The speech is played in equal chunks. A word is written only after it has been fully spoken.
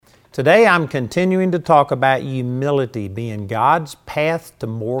Today I'm continuing to talk about humility being God's path to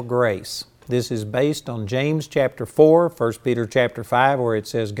more grace. This is based on James chapter 4, 1 Peter chapter 5, where it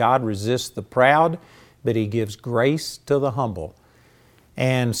says, God resists the proud, but He gives grace to the humble.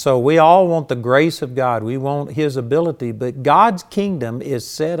 And so we all want the grace of God. We want His ability, but God's kingdom is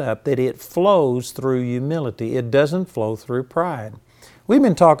set up that it flows through humility. It doesn't flow through pride. We've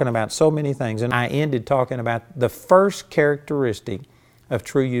been talking about so many things, and I ended talking about the first characteristic of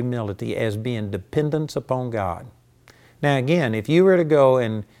true humility as being dependence upon God. Now again, if you were to go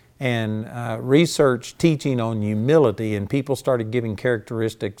and research teaching on humility and people started giving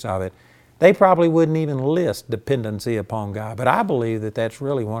characteristics of it, they probably wouldn't even list dependency upon God. But I believe that that's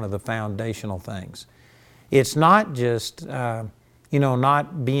really one of the foundational things. It's not just,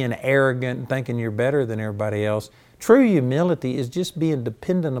 not being arrogant and thinking you're better than everybody else. True humility is just being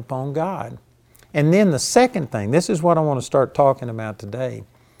dependent upon God. And then the second thing, this is what I want to start talking about today.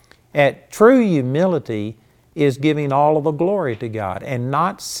 True humility is giving all of the glory to God and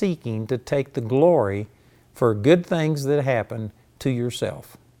not seeking to take the glory for good things that happen to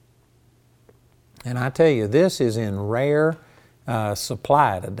yourself. And I tell you, this is in rare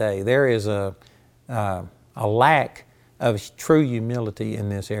supply today. There is a lack of true humility in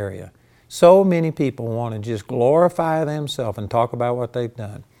this area. So many people want to just glorify themselves and talk about what they've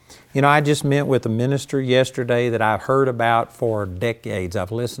done. You know, I just met with a minister yesterday that I've heard about for decades.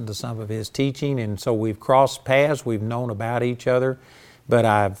 I've listened to some of his teaching, and so we've crossed paths. We've known about each other, but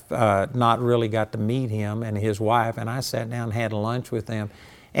I've not really got to meet him and his wife, and I sat down and had lunch with them.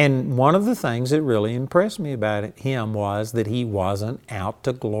 And one of the things that really impressed me about him was that he wasn't out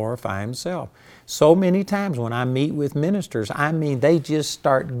to glorify himself. So many times when I meet with ministers, they just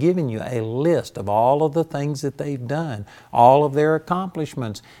start giving you a list of all of the things that they've done, all of their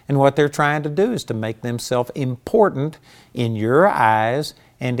accomplishments, and what they're trying to do is to make themselves important in your eyes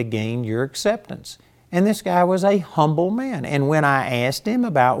and to gain your acceptance. And this guy was a humble man. And when I asked him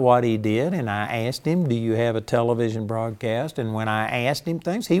about what he did, and I asked him, do you have a television broadcast? And when I asked him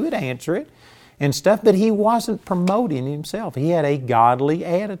things, he would answer it and stuff, but he wasn't promoting himself. He had a godly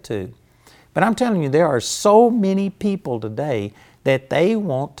attitude. But I'm telling you, there are so many people today that they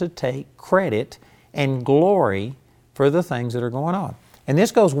want to take credit and glory for the things that are going on. And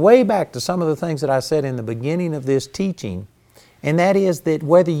this goes way back to some of the things that I said in the beginning of this teaching. And that is that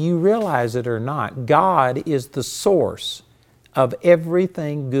whether you realize it or not, God is the source of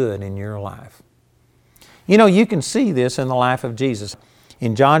everything good in your life. You know, you can see this in the life of Jesus.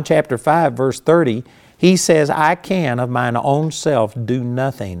 In John chapter 5, verse 30, He says, I can of mine own self do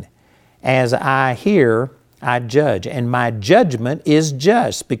nothing. As I hear, I judge, and my judgment is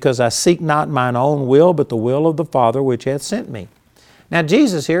just, because I seek not mine own will, but the will of the Father which hath sent me. Now,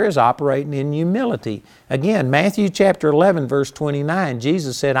 Jesus here is operating in humility. Again, Matthew chapter 11, verse 29,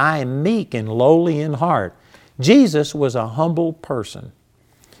 Jesus said, I am meek and lowly in heart. Jesus was a humble person.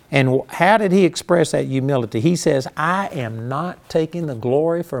 And how did He express that humility? He says, I am not taking the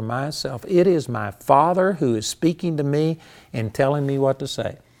glory for myself. It is my Father who is speaking to me and telling me what to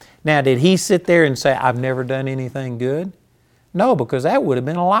say. Now, did He sit there and say, I've never done anything good? No, because that would have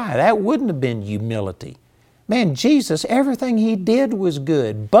been a lie. That wouldn't have been humility. Man, Jesus, everything He did was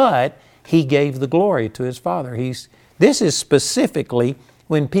good, but He gave the glory to His Father. This is specifically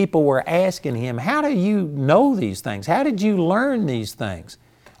when people were asking Him, how do you know these things? How did you learn these things?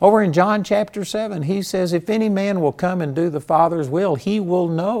 Over in John chapter 7, He says, if any man will come and do the Father's will, he will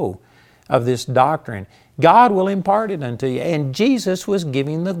know of this doctrine. God will impart it unto you. And Jesus was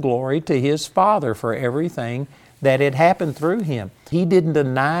giving the glory to His Father for everything that had happened through Him. He didn't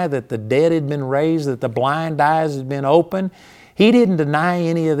deny that the dead had been raised, that the blind eyes had been opened. He didn't deny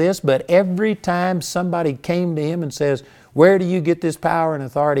any of this, but every time somebody came to Him and says, where do you get this power and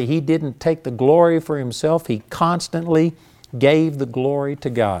authority? He didn't take the glory for Himself. He constantly gave the glory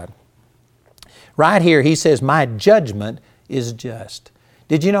to God. Right here, He says, my judgment is just.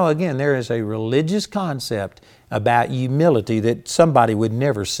 Did you know, again, there is a religious concept about humility that somebody would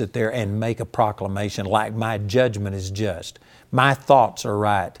never sit there and make a proclamation like my judgment is just. My thoughts are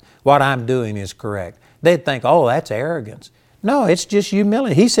right. What I'm doing is correct. They'd think, oh, that's arrogance. No, it's just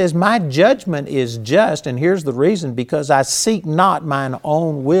humility. He says, my judgment is just, and here's the reason, because I seek not mine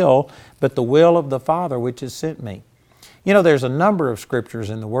own will, but the will of the Father which has sent me. You know, there's a number of scriptures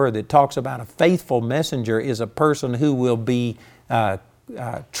in the Word that talks about a faithful messenger is a person who will be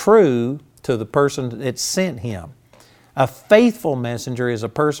true to the person that sent him. A faithful messenger is a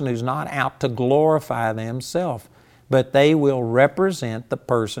person who's not out to glorify themselves, but they will represent the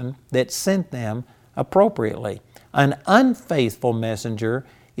person that sent them appropriately. An unfaithful messenger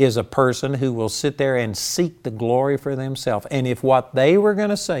is a person who will sit there and seek the glory for themselves. And if what they were going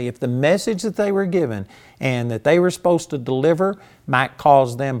to say, if the message that they were given and that they were supposed to deliver might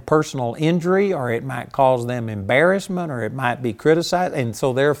cause them personal injury, or it might cause them embarrassment, or it might be criticized, and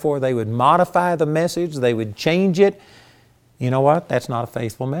so therefore they would modify the message, they would change it, you know what? That's not a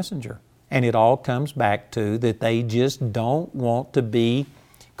faithful messenger. And it all comes back to that they just don't want to be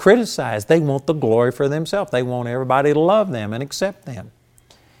criticized. They want the glory for themselves. They want everybody to love them and accept them.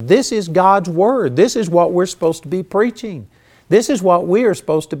 This is God's Word. This is what we're supposed to be preaching. This is what we are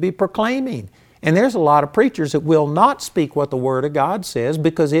supposed to be proclaiming. And there's a lot of preachers that will not speak what the Word of God says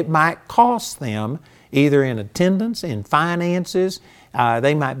because it might cost them either in attendance, in finances.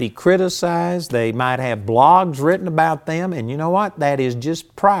 They might be criticized. They might have blogs written about them. And you know what? That is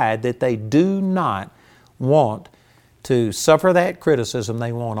just pride, that they do not want to suffer that criticism.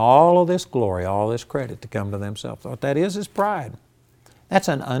 They want all of this glory, all this credit to come to themselves. What that is pride. That's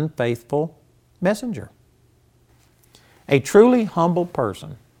an unfaithful messenger. A truly humble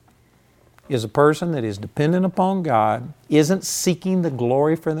person is a person that is dependent upon God, isn't seeking the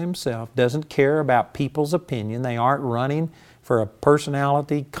glory for themselves, doesn't care about people's opinion. They aren't running for a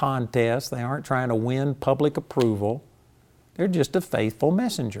personality contest. They aren't trying to win public approval. They're just a faithful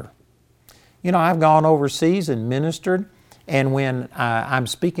messenger. You know, I've gone overseas and ministered, and when I'm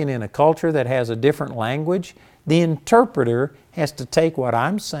speaking in a culture that has a different language, the interpreter has to take what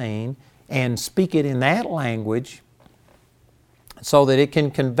I'm saying and speak it in that language so that it can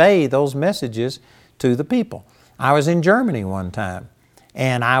convey those messages to the people. I was in Germany one time,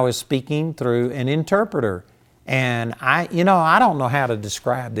 and I was speaking through an interpreter. And I don't know how to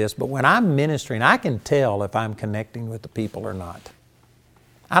describe this, but when I'm ministering, I can tell if I'm connecting with the people or not.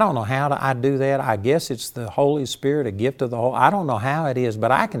 I don't know how I do that. I guess it's the Holy Spirit, a gift of the Holy. I don't know how it is,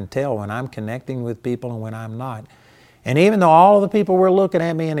 but I can tell when I'm connecting with people and when I'm not. And even though all of the people were looking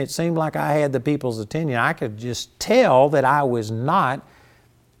at me and it seemed like I had the people's attention, I could just tell that I was not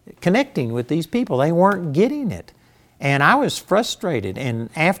connecting with these people. They weren't getting it. And I was frustrated. And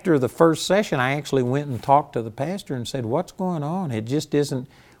after the first session, I actually went and talked to the pastor and said, "What's going on? It just isn't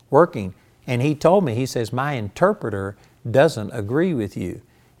working." And he told me, he says, "My interpreter doesn't agree with you."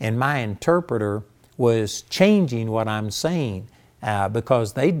 And my interpreter was changing what I'm saying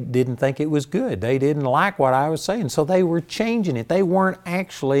because they didn't think it was good. They didn't like what I was saying, so they were changing it. They weren't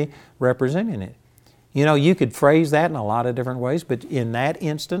actually representing it. You know, you could phrase that in a lot of different ways, but in that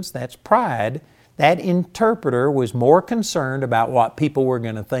instance, that's pride. That interpreter was more concerned about what people were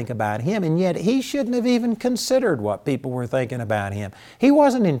going to think about him, and yet he shouldn't have even considered what people were thinking about him. He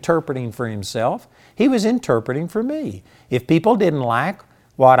wasn't interpreting for himself. He was interpreting for me. If people didn't like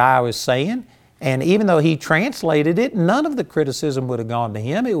what I was saying, and even though he translated it, none of the criticism would have gone to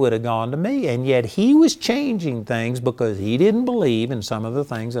him, it would have gone to me. And yet he was changing things because he didn't believe in some of the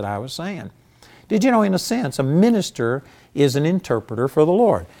things that I was saying. Did you know, in a sense, a minister is an interpreter for the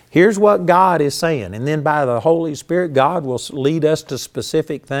Lord? Here's what God is saying, and then by the Holy Spirit, God will lead us to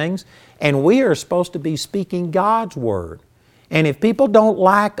specific things, and we are supposed to be speaking God's Word. And if people don't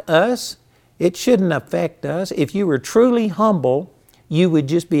like us, it shouldn't affect us. If you were truly humble, you would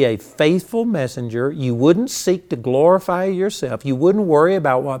just be a faithful messenger. You wouldn't seek to glorify yourself. You wouldn't worry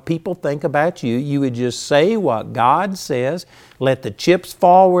about what people think about you. You would just say what God says. Let the chips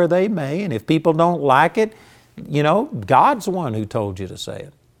fall where they may. And if people don't like it, you know, God's the one who told you to say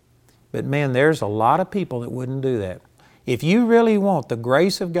it. But man, there's a lot of people that wouldn't do that. If you really want the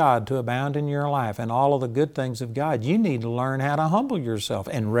grace of God to abound in your life and all of the good things of God, you need to learn how to humble yourself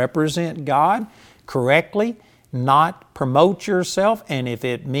and represent God correctly, not promote yourself, and if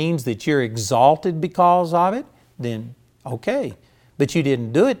it means that you're exalted because of it, then okay. But you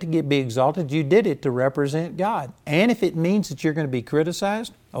didn't do it to be exalted, you did it to represent God. And if it means that you're going to be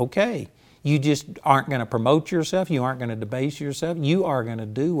criticized, okay. You just aren't going to promote yourself, you aren't going to debase yourself, you are going to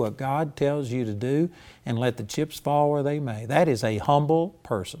do what God tells you to do and let the chips fall where they may. That is a humble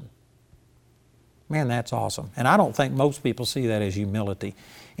person. Man, that's awesome. And I don't think most people see that as humility.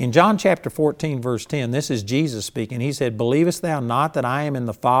 In John chapter 14, verse 10, this is Jesus speaking. He said, "Believest thou not that I am in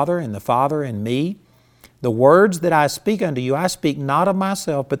the Father, and the Father in me? The words that I speak unto you, I speak not of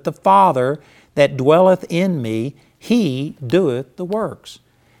myself, but the Father that dwelleth in me, He doeth the works."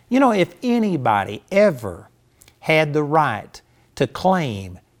 You know, if anybody ever had the right to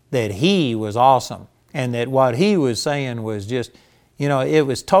claim that he was awesome and that what he was saying was just, you know, it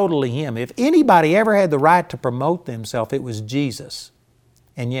was totally him. If anybody ever had the right to promote themselves, it was Jesus.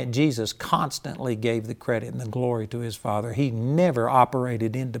 And yet Jesus constantly gave the credit and the glory to His Father. He never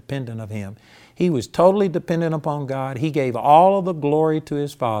operated independent of Him. He was totally dependent upon God. He gave all of the glory to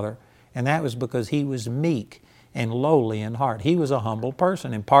His Father, and that was because He was meek. and lowly in heart. He was a humble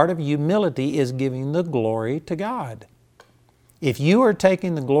person, and part of humility is giving the glory to God. If you are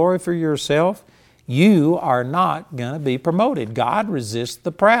taking the glory for yourself, you are not going to be promoted. God resists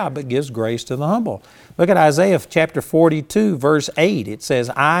the proud, but gives grace to the humble. Look at Isaiah chapter 42, verse 8. It says,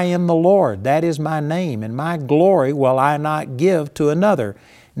 I am the Lord, that is my name, and my glory will I not give to another,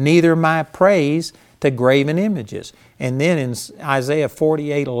 neither my praise to graven images. And then in Isaiah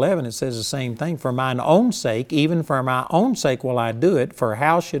 48:11, it says the same thing. For mine own sake, even for my own sake will I do it, for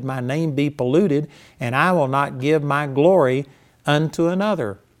how should my name be polluted, and I will not give my glory unto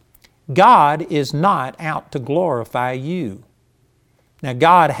another. God is not out to glorify you. Now,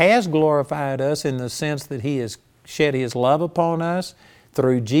 God has glorified us in the sense that He has shed His love upon us.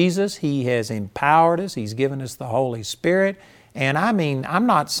 Through Jesus, He has empowered us. He's given us the Holy Spirit. And I'm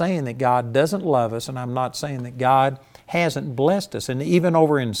not saying that God doesn't love us, and I'm not saying that God hasn't blessed us. And even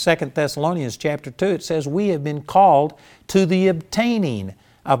over in 2 Thessalonians chapter 2, it says we have been called to the obtaining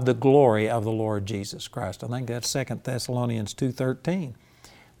of the glory of the Lord Jesus Christ. I think that's 2 Thessalonians 2:13.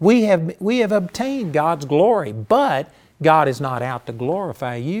 We have obtained God's glory, but God is not out to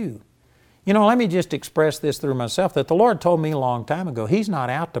glorify you. You know, let me just express this through myself, that the Lord told me a long time ago, He's not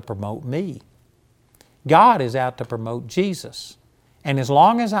out to promote me. God is out to promote Jesus. And as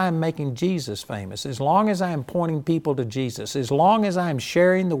long as I'm making Jesus famous, as long as I'm pointing people to Jesus, as long as I'm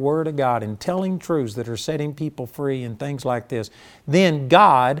sharing the Word of God and telling truths that are setting people free and things like this, then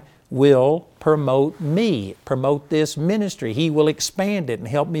God will promote me, promote this ministry. He will expand it and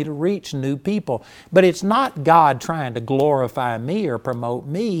help me to reach new people. But it's not God trying to glorify me or promote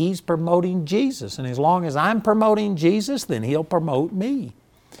me. He's promoting Jesus. And as long as I'm promoting Jesus, then He'll promote me.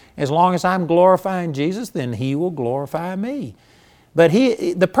 As long as I'm glorifying Jesus, then He will glorify me. But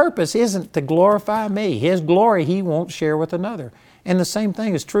the purpose isn't to glorify me. His glory He won't share with another. And the same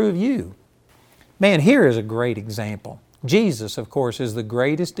thing is true of you. Man, here is a great example. Jesus, of course, is the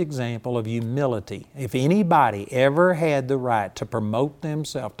greatest example of humility. If anybody ever had the right to promote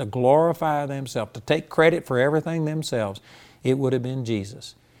themselves, to glorify themselves, to take credit for everything themselves, it would have been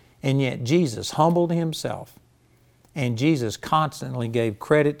Jesus. And yet Jesus humbled Himself. And Jesus constantly gave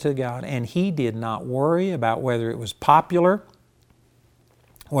credit to God. And He did not worry about whether it was popular,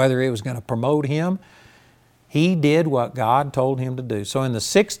 whether it was going to promote Him. He did what God told Him to do. So in the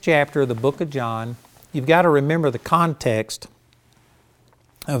 6th chapter of the book of John, you've got to remember the context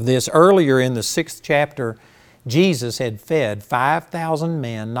of this. Earlier in the 6th chapter, Jesus had fed 5,000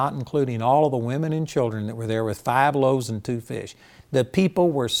 men, not including all of the women and children that were there, with 5 loaves and 2 fish. The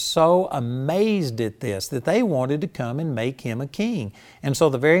people were so amazed at this that they wanted to come and make Him a king. And so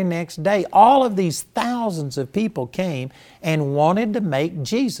the very next day, all of these thousands of people came and wanted to make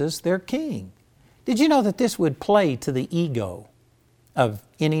Jesus their king. Did you know that this would play to the ego of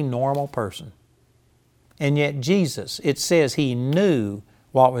any normal person? And yet Jesus, it says He knew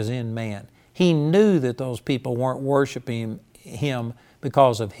what was in man. He knew that those people weren't worshiping Him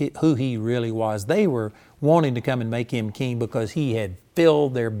because of who He really was. They were wanting to come and make Him king because He had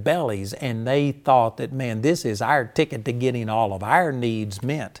filled their bellies, and they thought that, man, this is our ticket to getting all of our needs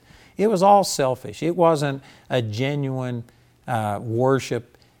met. It was all selfish. It wasn't a genuine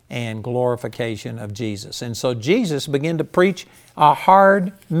worship and glorification of Jesus. And so Jesus began to preach a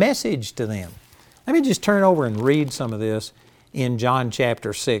hard message to them. Let me just turn over and read some of this in John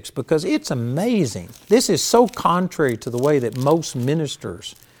chapter 6, because it's amazing. This is so contrary to the way that most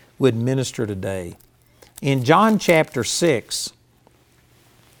ministers would minister today. In John chapter 6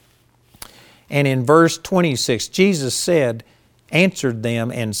 and in verse 26, Jesus answered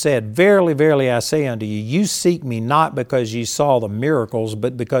them and said, Verily, verily, I say unto you, you seek me not because ye saw the miracles,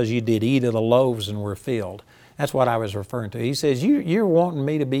 but because ye did eat of the loaves and were filled. That's what I was referring to. He says, you're wanting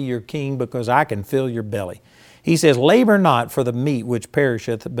me to be your king because I can fill your belly. He says, Labor not for the meat which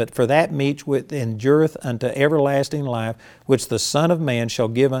perisheth, but for that meat which endureth unto everlasting life, which the Son of Man shall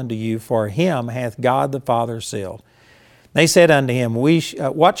give unto you, for Him hath God the Father sealed. They said unto Him,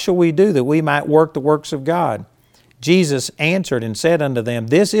 What shall we do that we might work the works of God? Jesus answered and said unto them,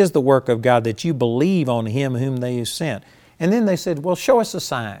 This is the work of God, that you believe on Him whom they have sent. And then they said, Well, show us a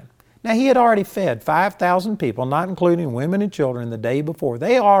sign. Now, He had already fed 5,000 people, not including women and children, the day before.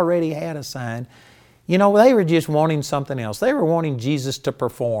 They already had a sign. You know, they were just wanting something else. They were wanting Jesus to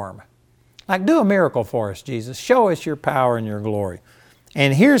perform. Like, do a miracle for us, Jesus. Show us your power and your glory.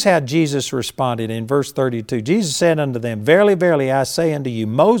 And here's how Jesus responded in verse 32. Jesus said unto them, Verily, verily, I say unto you,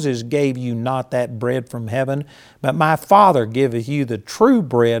 Moses gave you not that bread from heaven, but my Father giveth you the true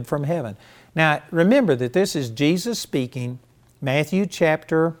bread from heaven. Now, remember that this is Jesus speaking. Matthew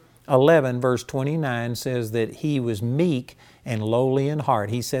chapter 11, verse 29 says that He was meek and lowly in heart.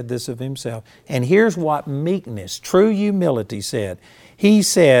 He said this of Himself. And here's what meekness, true humility said. He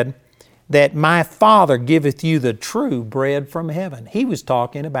said that my Father giveth you the true bread from heaven. He was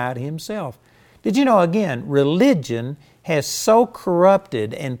talking about Himself. Did you know, again, religion has so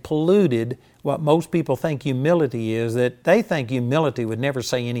corrupted and polluted what most people think humility is, that they think humility would never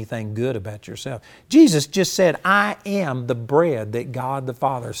say anything good about yourself. Jesus just said, I am the bread that God the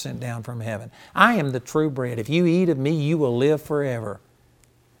Father sent down from heaven. I am the true bread. If you eat of me, you will live forever.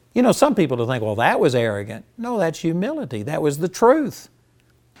 You know, some people will think, well, that was arrogant. No, that's humility. That was the truth.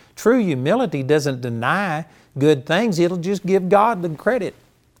 True humility doesn't deny good things. It'll just give God the credit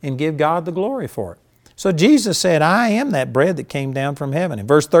and give God the glory for it. So Jesus said, I am that bread that came down from heaven. In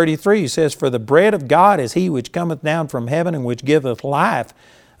verse 33, He says, for the bread of God is He which cometh down from heaven and which giveth life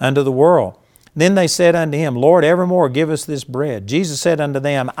unto the world. Then they said unto Him, Lord, evermore give us this bread. Jesus said unto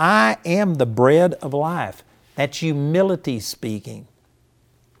them, I am the bread of life. That's humility speaking.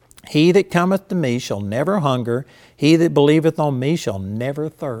 He that cometh to me shall never hunger. He that believeth on me shall never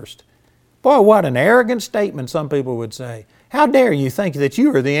thirst. Boy, what an arrogant statement, some people would say. How dare you think that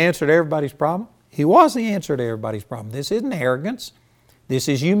you are the answer to everybody's problem? He was the answer to everybody's problem. This isn't arrogance. This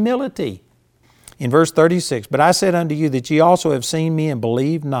is humility. In verse 36, but I said unto you that ye also have seen me and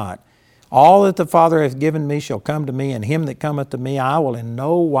believe not. All that the Father hath given me shall come to me, and him that cometh to me I will in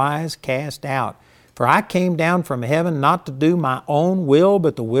no wise cast out. For I came down from heaven not to do my own will,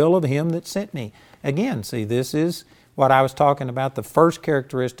 but the will of Him that sent me. Again, see, this is what I was talking about. The first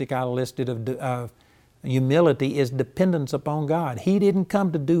characteristic I listed of humility is dependence upon God. He didn't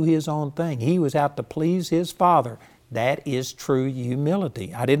come to do His own thing. He was out to please His Father. That is true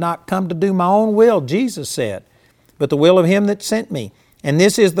humility. I did not come to do my own will, Jesus said, but the will of Him that sent me. And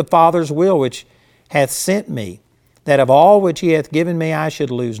this is the Father's will which hath sent me, that of all which He hath given me I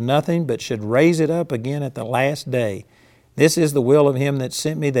should lose nothing, but should raise it up again at the last day. This is the will of Him that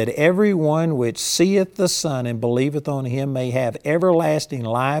sent me, that every one which seeth the Son and believeth on Him may have everlasting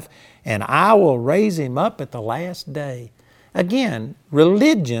life, and I will raise him up at the last day. Again,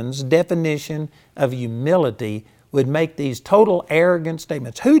 religion's definition of humility would make these total arrogant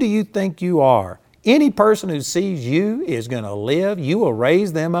statements. Who do you think you are? Any person who sees you is going to live. You will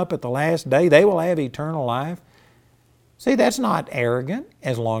raise them up at the last day. They will have eternal life. See, that's not arrogant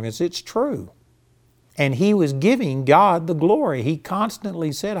as long as it's true. And He was giving God the glory. He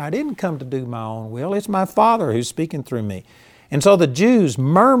constantly said, I didn't come to do my own will. It's my Father who's speaking through me. And so the Jews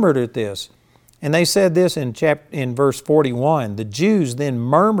murmured at this. And they said this in verse 41. The Jews then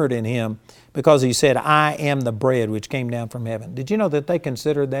murmured in Him because He said, I am the bread which came down from heaven. Did you know that they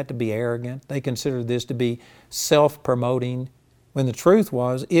considered that to be arrogant? They considered this to be self-promoting, when the truth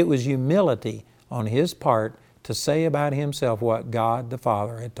was, it was humility on His part to say about Himself what God the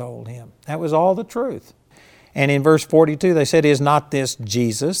Father had told Him. That was all the truth. And in verse 42 they said, is not this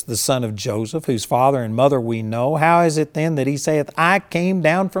Jesus, the son of Joseph, whose father and mother we know? How is it then that He saith, I came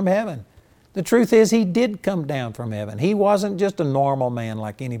down from heaven? The truth is, He did come down from heaven. He wasn't just a normal man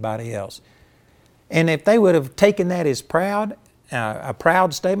like anybody else. And if they would have taken that as a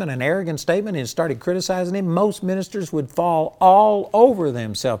proud statement, an arrogant statement, and started criticizing Him, most ministers would fall all over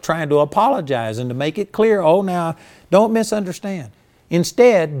themselves trying to apologize and to make it clear, oh, now, don't misunderstand.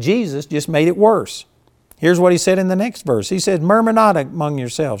 Instead, Jesus just made it worse. Here's what He said in the next verse. He said, murmur not among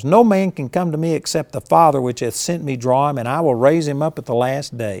yourselves. No man can come to me except the Father which hath sent me draw him, and I will raise him up at the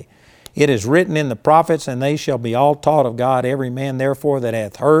last day. It is written in the prophets, and they shall be all taught of God. Every man therefore that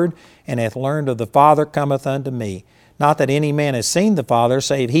hath heard and hath learned of the Father cometh unto me. Not that any man has seen the Father,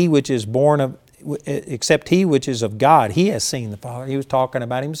 save he which is born of, except he which is of God. He has seen the Father. He was talking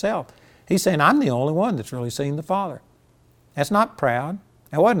about Himself. He's saying, I'm the only one that's really seen the Father. That's not proud.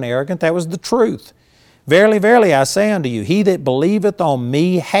 That wasn't arrogant. That was the truth. Verily, verily, I say unto you, he that believeth on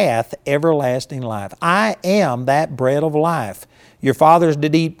me hath everlasting life. I am that bread of life. Your fathers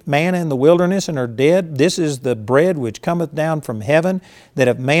did eat manna in the wilderness and are dead. This is the bread which cometh down from heaven, that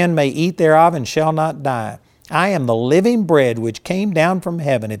a man may eat thereof and shall not die. I am the living bread which came down from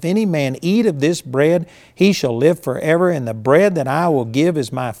heaven. If any man eat of this bread, he shall live forever. And the bread that I will give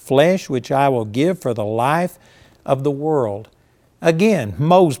is my flesh, which I will give for the life of the world. Again,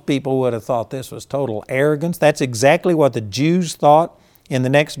 most people would have thought this was total arrogance. That's exactly what the Jews thought. In the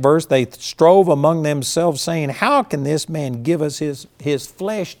next verse, they strove among themselves, saying, how can this man give us his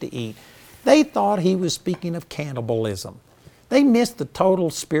flesh to eat? They thought he was speaking of cannibalism. They missed the total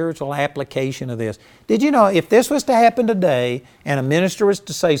spiritual application of this. Did you know, if this was to happen today and a minister was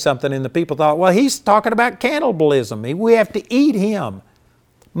to say something and the people thought, well, he's talking about cannibalism. We have to eat him.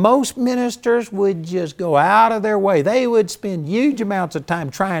 Most ministers would just go out of their way. They would spend huge amounts of time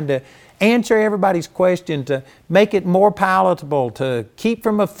trying to answer everybody's question, to make it more palatable, to keep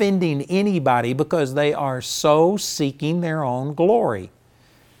from offending anybody, because they are so seeking their own glory.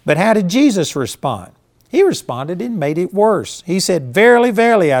 But how did Jesus respond? He responded and made it worse. He said, "Verily,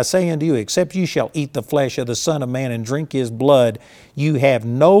 verily, I say unto you, except you shall eat the flesh of the Son of Man and drink His blood, you have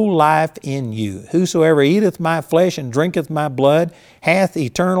no life in you. Whosoever eateth my flesh and drinketh my blood hath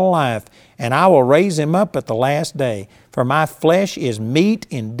eternal life, and I will raise him up at the last day. For my flesh is meat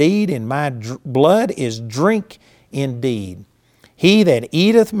indeed, and my blood is drink indeed. He that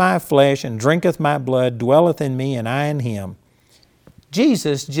eateth my flesh and drinketh my blood dwelleth in me, and I in him."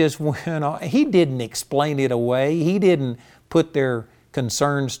 Jesus just went on. He didn't explain it away. He didn't put their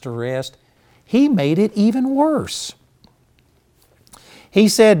concerns to rest. He made it even worse. He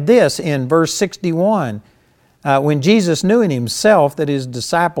said this in verse 61, when Jesus knew in Himself that His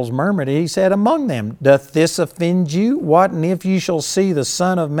disciples murmured, He said among them, "Doth this offend you? What and if you shall see the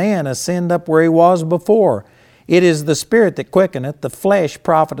Son of Man ascend up where He was before? It is the Spirit that quickeneth, the flesh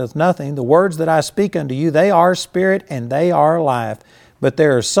profiteth nothing. The words that I speak unto you, they are spirit and they are life. But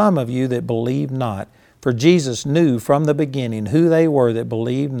there are some of you that believe not." For Jesus knew from the beginning who they were that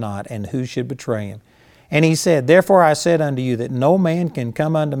believed not, and who should betray Him. And He said, "Therefore I said unto you that no man can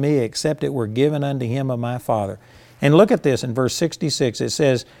come unto me except it were given unto him of my Father." And look at this in verse 66. It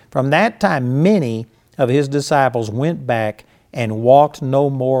says, "From that time many of His disciples went back and walked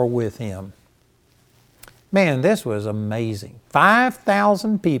no more with Him." Man, this was amazing.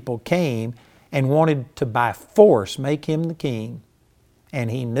 5,000 people came and wanted to by force make Him the king. And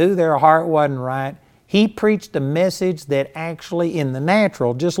He knew their heart wasn't right. He preached a message that actually in the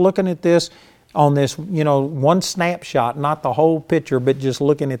natural, just looking at this on this, one snapshot, not the whole picture, but just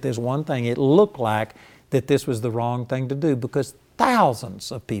looking at this one thing, it looked like that this was the wrong thing to do, because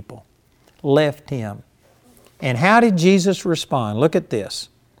thousands of people left Him. And how did Jesus respond? Look at this.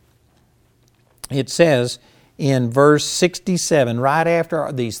 It says in verse 67, right after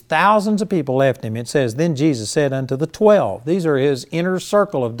these thousands of people left Him, it says, "Then Jesus said unto the 12," these are His inner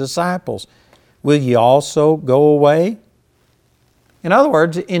circle of disciples, "Will ye also go away?" In other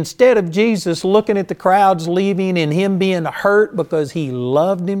words, instead of Jesus looking at the crowds leaving and Him being hurt because He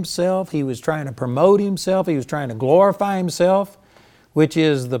loved Himself, He was trying to promote Himself, He was trying to glorify Himself, which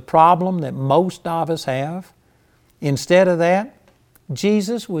is the problem that most of us have. Instead of that,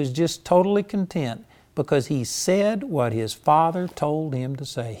 Jesus was just totally content, because He said what His Father told Him to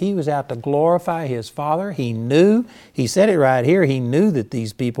say. He was out to glorify His Father. He knew, He said it right here, He knew that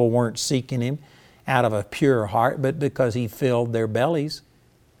these people weren't seeking Him out of a pure heart, but because He filled their bellies.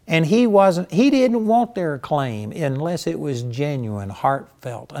 And He didn't want their acclaim unless it was genuine,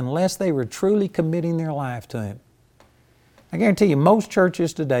 heartfelt, unless they were truly committing their life to Him. I guarantee you, most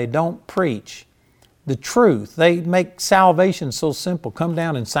churches today don't preach the truth. They make salvation so simple. Come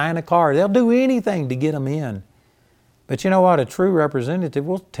down and sign a card. They'll do anything to get them in. But you know what? A true representative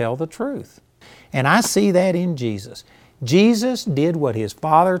will tell the truth. And I see that in Jesus. Jesus did what His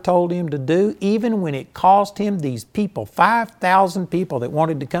Father told Him to do, even when it cost Him these people, 5,000 people that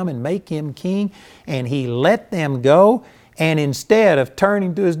wanted to come and make Him king, and He let them go. And instead of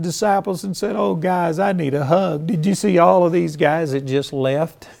turning to His disciples and said, "Oh guys, I need a hug. Did you see all of these guys that just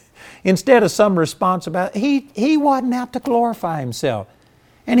left?" Instead of some response about it, he wasn't out to glorify Himself.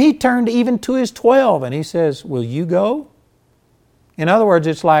 And He turned even to His 12 and He says, "Will you go?" In other words,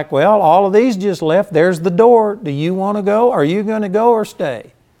 it's like, well, all of these just left. There's the door. Do you want to go? Are you going to go or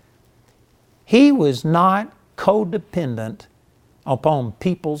stay? He was not codependent upon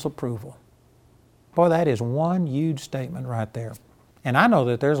people's approval. Boy, that is one huge statement right there. And I know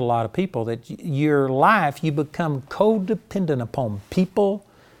that there's a lot of people that your life, you become codependent upon people,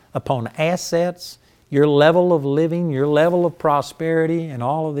 upon assets, your level of living, your level of prosperity, and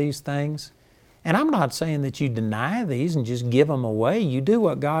all of these things. And I'm not saying that you deny these and just give them away. You do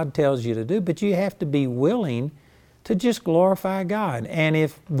what God tells you to do, but you have to be willing to just glorify God. And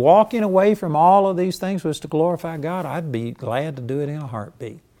if walking away from all of these things was to glorify God, I'd be glad to do it in a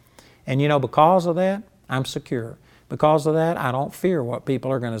heartbeat. And because of that, I'm secure. Because of that, I don't fear what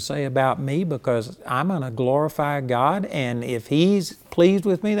people are going to say about me, because I'm going to glorify God, and if He's pleased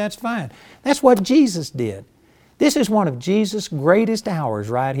with me, that's fine. That's what Jesus did. This is one of Jesus' greatest hours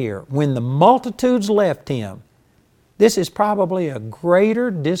right here. When the multitudes left Him, this is probably a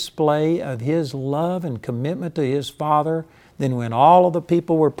greater display of His love and commitment to His Father than when all of the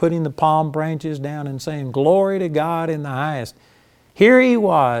people were putting the palm branches down and saying, "Glory to God in the highest." Here He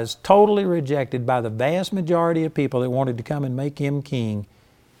was, totally rejected by the vast majority of people that wanted to come and make Him king,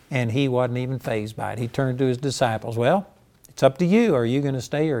 and He wasn't even fazed by it. He turned to His disciples. "Well, It's up to you. Are you going to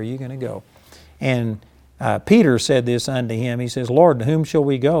stay or are you going to go? And Peter said this unto him. He says, Lord, to whom shall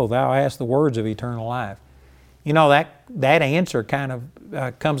we go? Thou hast the words of eternal life. You know, that answer kind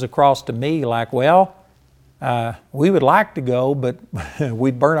of comes across to me like, well, we would like to go, but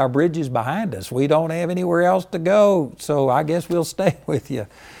we'd burn our bridges behind us. We don't have anywhere else to go, so I guess we'll stay with you.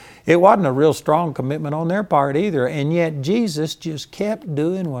 It wasn't a real strong commitment on their part either, and yet Jesus just kept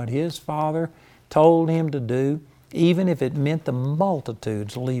doing what His Father told Him to do, even if it meant the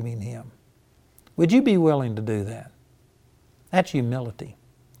multitudes leaving Him. Would you be willing to do that? That's humility.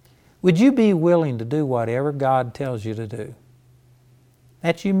 Would you be willing to do whatever God tells you to do?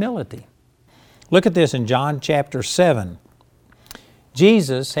 That's humility. Look at this in John chapter 7.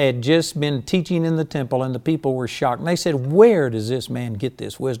 Jesus had just been teaching in the temple and the people were shocked. And they said, where does this man get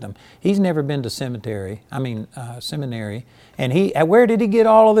this wisdom? He's never been to seminary. And where did he get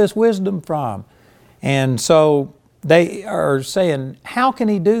all of this wisdom from? And so they are saying, how can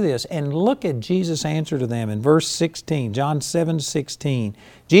he do this? And look at Jesus' answer to them in verse 16, John 7:16.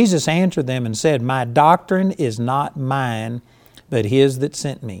 Jesus answered them and said, my doctrine is not mine, but His that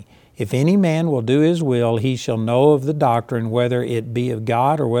sent me. If any man will do His will, he shall know of the doctrine, whether it be of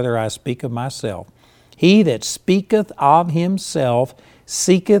God or whether I speak of myself. He that speaketh of himself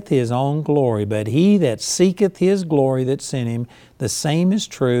seeketh his own glory, but he that seeketh His glory that sent him, the same is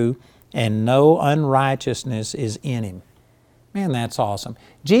true, and no unrighteousness is in him. Man, that's awesome.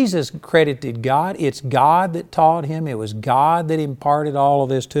 Jesus credited God. It's God that taught Him. It was God that imparted all of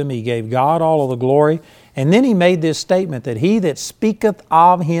this to Him. He gave God all of the glory. And then He made this statement that he that speaketh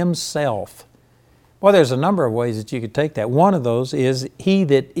of himself. Well, there's a number of ways that you could take that. One of those is he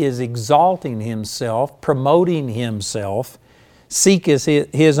that is exalting himself, promoting himself, seeketh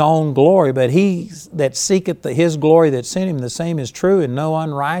his own glory, but he that seeketh His glory that sent him, the same is true, and no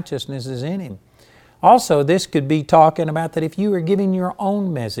unrighteousness is in him. Also, this could be talking about that if you were giving your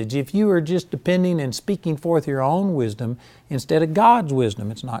own message, if you were just depending and speaking forth your own wisdom instead of God's wisdom,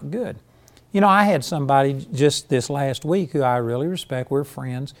 it's not good. You know, I had somebody just this last week who I really respect, we're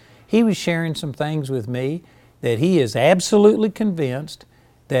friends. He was sharing some things with me that he is absolutely convinced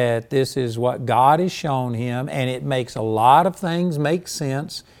that this is what God has shown him, and it makes a lot of things make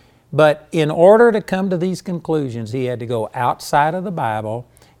sense. But in order to come to these conclusions, he had to go outside of the Bible.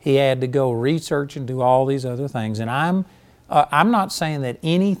 He had to go research and do all these other things. And I'm not saying that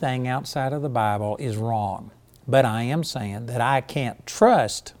anything outside of the Bible is wrong, but I am saying that I can't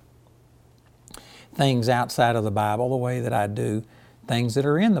trust things outside of the Bible the way that I do things that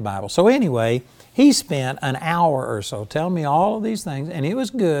are in the Bible. So anyway, he spent an hour or so telling me all of these things, and it was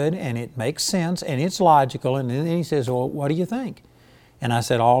good, and it makes sense, and it's logical. And then he says, well, what do you think? And I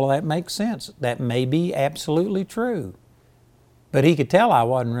said, all of that makes sense. That may be absolutely true. But he could tell I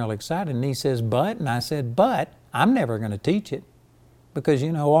wasn't real excited. And he says, but? And I said, but I'm never going to teach it. Because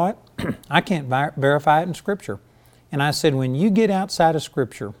you know what? I can't verify it in Scripture. And I said, when you get outside of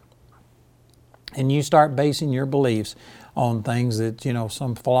Scripture and you start basing your beliefs on things that, you know,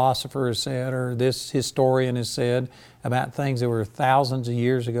 some philosopher has said or this historian has said about things that were thousands of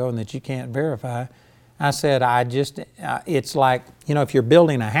years ago and that you can't verify, I said, it's like, you know, if you're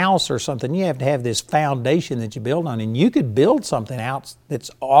building a house or something, you have to have this foundation that you build on. And you could build something out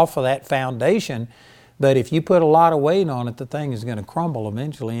that's off of that foundation, but if you put a lot of weight on it, the thing is going to crumble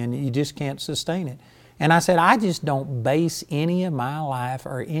eventually and you just can't sustain it. And I said, I just don't base any of my life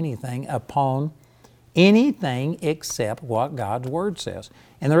or anything upon anything except what God's Word says.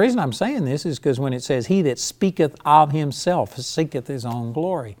 And the reason I'm saying this is because when it says, he that speaketh of himself seeketh his own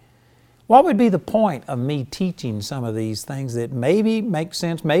glory. What would be the point of me teaching some of these things that maybe make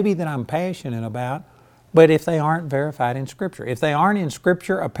sense, maybe that I'm passionate about, but if they aren't verified in Scripture? If they aren't in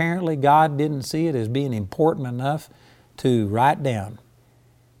Scripture, apparently God didn't see it as being important enough to write down.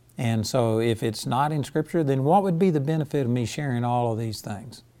 And so if it's not in Scripture, then what would be the benefit of me sharing all of these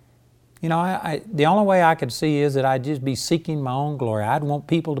things? You know, the only way I could see is that I'd just be seeking my own glory. I'd want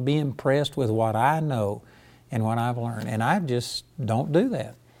people to be impressed with what I know and what I've learned. And I just don't do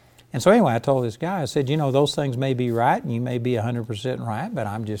that. And so anyway, I told this guy, I said, you know, those things may be right and you may be 100% right, but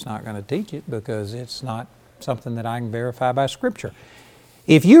I'm just not going to teach it because it's not something that I can verify by Scripture.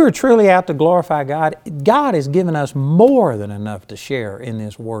 If you are truly out to glorify God, God has given us more than enough to share in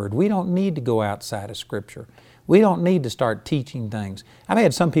this Word. We don't need to go outside of Scripture. We don't need to start teaching things. I've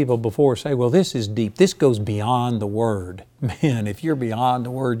had some people before say, well, this is deep. This goes beyond the Word. Man, if you're beyond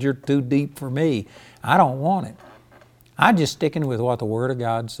the Word, you're too deep for me. I don't want it. I'm just sticking with what the Word of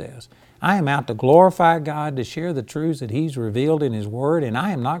God says. I am out to glorify God, to share the truths that He's revealed in His Word, and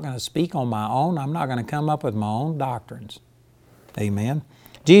I am not going to speak on my own. I'm not going to come up with my own doctrines. Amen.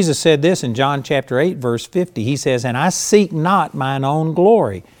 Jesus said this in John chapter 8, verse 50. He says, "And I seek not mine own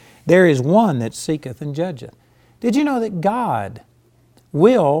glory. There is one that seeketh and judgeth." Did you know that God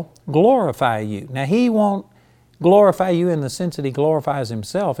will glorify you? Now, He won't glorify you in the sense that He glorifies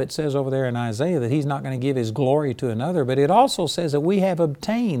Himself. It says over there in Isaiah that He's not going to give His glory to another, but it also says that we have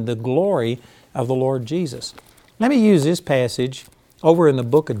obtained the glory of the Lord Jesus. Let me use this passage over in the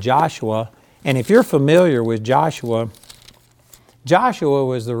book of Joshua. And if you're familiar with Joshua, Joshua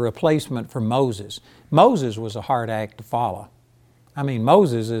was the replacement for Moses. Moses was a hard act to follow. I mean,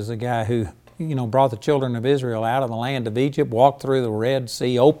 Moses is the guy who, brought the children of Israel out of the land of Egypt, walked through the Red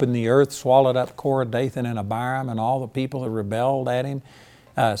Sea, opened the earth, swallowed up Korah, Dathan, and Abiram, and all the people that rebelled at him,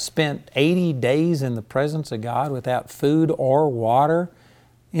 spent 80 days in the presence of God without food or water.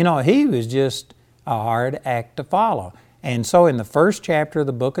 He was just a hard act to follow. And so in the first chapter of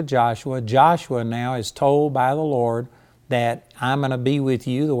the book of Joshua, Joshua now is told by the Lord that I'm going to be with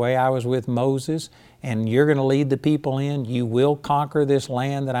you the way I was with Moses, and you're going to lead the people in. You will conquer this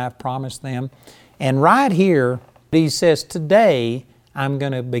land that I've promised them. And right here, he says, today I'm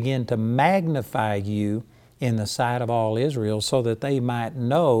going to begin to magnify you in the sight of all Israel so that they might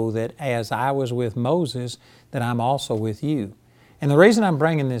know that as I was with Moses, that I'm also with you. And the reason I'm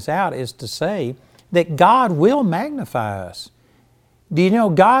bringing this out is to say that God will magnify us. Do you know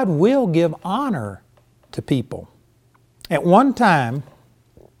God will give honor to people? At one time,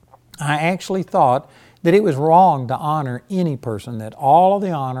 I actually thought that it was wrong to honor any person, that all of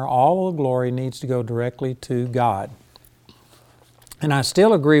the honor, all of the glory needs to go directly to God. And I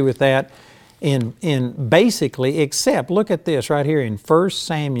still agree with that in basically, except, look at this right here in 1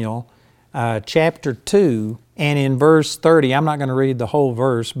 Samuel chapter 2 and in verse 30. I'm not going to read the whole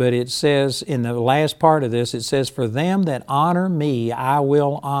verse, but it says in the last part of this, it says, "For them that honor me I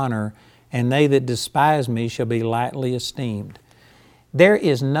will honor, and they that despise me shall be lightly esteemed." There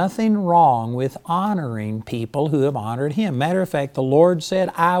is nothing wrong with honoring people who have honored Him. Matter of fact, the Lord said,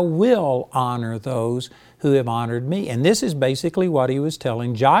 "I will honor those who have honored me." And this is basically what He was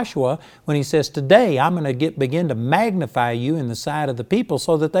telling Joshua when He says, today I'm going to begin to magnify you in the sight of the people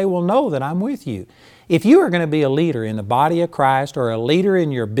so that they will know that I'm with you. If you are going to be a leader in the body of Christ, or a leader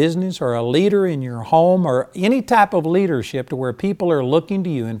in your business, or a leader in your home, or any type of leadership to where people are looking to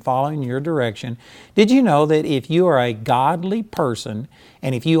you and following your direction, did you know that if you are a godly person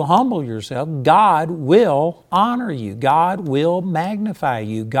and if you humble yourself, God will honor you. God will magnify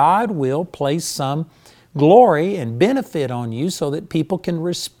you. God will place some glory and benefit on you so that people can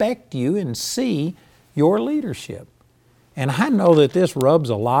respect you and see your leadership. And I know that this rubs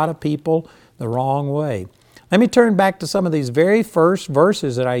a lot of people the wrong way. Let me turn back to some of these very first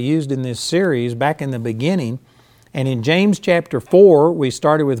verses that I used in this series back in the beginning. And in James chapter 4, we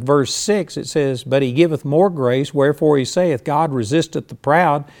started with verse 6. It says, "But He giveth more grace, wherefore He saith, God resisteth the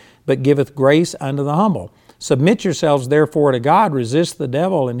proud, but giveth grace unto the humble. Submit yourselves therefore to God, resist the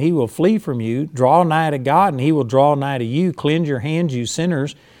devil, and he will flee from you. Draw nigh to God, and He will draw nigh to you. Cleanse your hands, you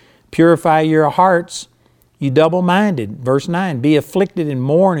sinners. Purify your hearts, you double-minded." Verse 9, "Be afflicted and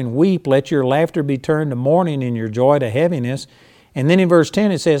mourn and weep. Let your laughter be turned to mourning and your joy to heaviness." And then in verse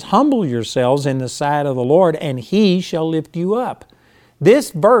 10 it says, "Humble yourselves in the sight of the Lord, and He shall lift you up." This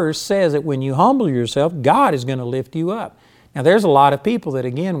verse says that when you humble yourself, God is going to lift you up. Now there's a lot of people that,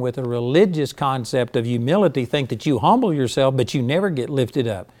 again, with a religious concept of humility, think that you humble yourself, but you never get lifted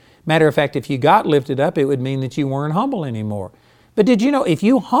up. Matter of fact, if you got lifted up, it would mean that you weren't humble anymore. But did you know, if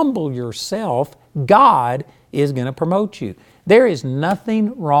you humble yourself, God is going to promote you. There is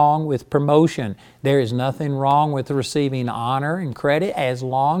nothing wrong with promotion. There is nothing wrong with receiving honor and credit as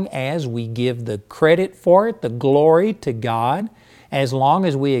long as we give the credit for it, the glory to God, as long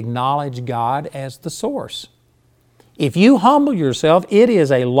as we acknowledge God as the source. If you humble yourself, it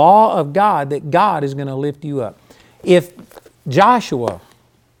is a law of God that God is going to lift you up. If Joshua,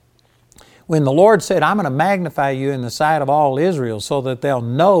 when the Lord said, "I'm going to magnify you in the sight of all Israel so that they'll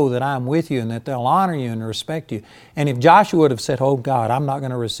know that I'm with you and that they'll honor you and respect you." And if Joshua would have said, "Oh God, I'm not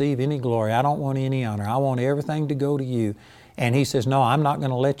going to receive any glory. I don't want any honor. I want everything to go to you." And He says, "No, I'm not going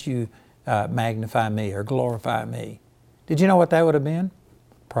to let you magnify me or glorify me." Did you know what that would have been?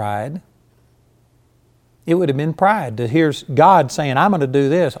 Pride. It would have been pride to hear God saying, "I'm going to do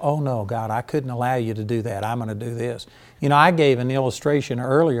this." "Oh no, God, I couldn't allow you to do that. I'm going to do this." You know, I gave an illustration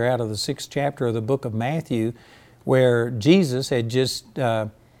earlier out of the 6th chapter of the book of Matthew where Jesus had just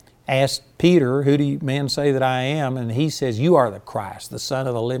asked Peter, "Who do men say that I am?" And he says, "You are the Christ, the Son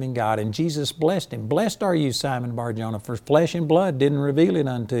of the living God." And Jesus blessed him. "Blessed are you, Simon Bar-Jonah, for flesh and blood didn't reveal it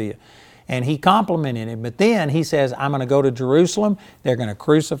unto you." And he complimented him. But then he says, I'm going to go to Jerusalem. They're going to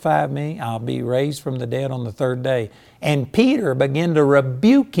crucify me. I'll be raised from the dead on the third day. And Peter began to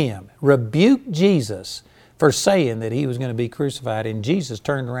rebuke Jesus for saying that he was going to be crucified. And Jesus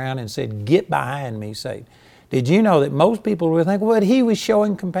turned around and said, get behind me, Satan. Did you know that most people would think, well, he was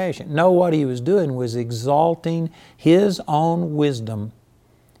showing compassion? No, what he was doing was exalting his own wisdom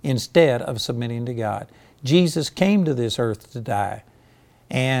instead of submitting to God. Jesus came to this earth to die.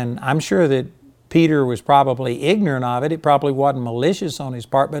 And I'm sure that Peter was probably ignorant of it. It probably wasn't malicious on his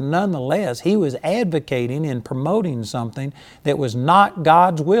part, but nonetheless, he was advocating and promoting something that was not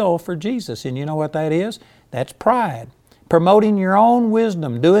God's will for Jesus. And you know what that is? That's pride. Promoting your own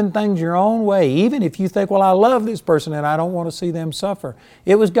wisdom, doing things your own way, even if you think, well, I love this person and I don't want to see them suffer.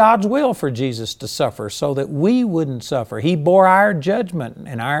 It was God's will for Jesus to suffer so that we wouldn't suffer. He bore our judgment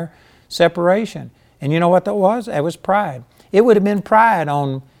and our separation. And you know what that was? That was pride. It would have been pride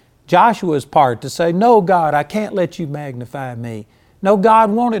on Joshua's part to say, no, God, I can't let you magnify me. No,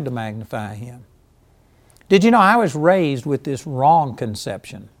 God wanted to magnify him. Did you know I was raised with this wrong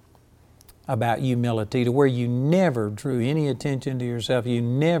conception about humility, to where you never drew any attention to yourself, you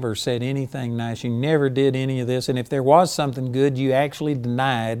never said anything nice, you never did any of this, and if there was something good, you actually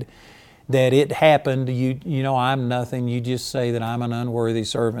denied that it happened. You know, I'm nothing, you just say that I'm an unworthy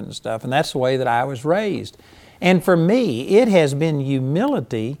servant and stuff, and that's the way that I was raised. And for me, it has been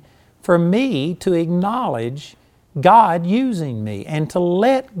humility for me to acknowledge God using me and to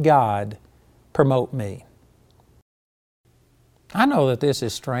let God promote me. I know that this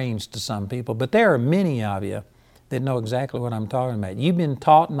is strange to some people, but there are many of you that know exactly what I'm talking about. You've been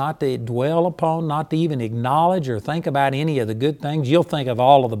taught not to dwell upon, not to even acknowledge or think about any of the good things. You'll think of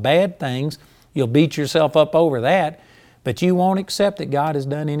all of the bad things. You'll beat yourself up over that, but you won't accept that God has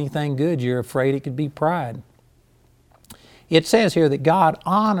done anything good. You're afraid it could be pride. It says here that God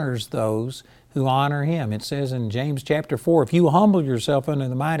honors those who honor Him. It says in James chapter 4, if you humble yourself under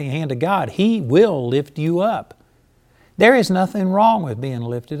the mighty hand of God, He will lift you up. There is nothing wrong with being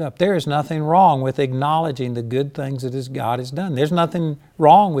lifted up. There is nothing wrong with acknowledging the good things that God has done. There's nothing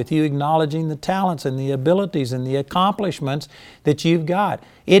wrong with you acknowledging the talents and the abilities and the accomplishments that you've got.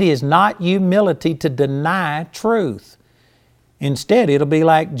 It is not humility to deny truth. Instead, it'll be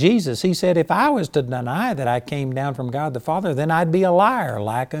like Jesus. He said, if I was to deny that I came down from God the Father, then I'd be a liar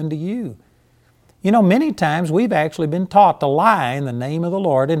like unto you. You know, many times we've actually been taught to lie in the name of the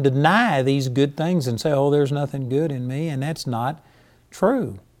Lord and deny these good things and say, oh, there's nothing good in me, and that's not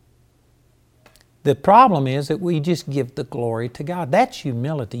true. The problem is that we just give the glory to God. That's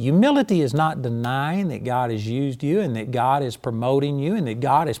humility. Humility is not denying that God has used you and that God is promoting you and that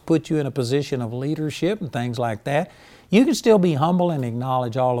God has put you in a position of leadership and things like that. You can still be humble and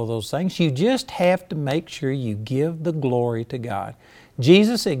acknowledge all of those things. You just have to make sure you give the glory to God.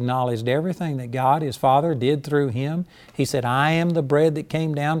 Jesus acknowledged everything that God, His Father, did through Him. He said, I am the bread that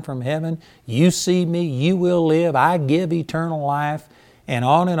came down from heaven. You see me, you will live. I give eternal life. And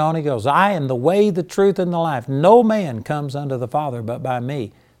on He goes. I am the way, the truth, and the life. No man comes unto the Father but by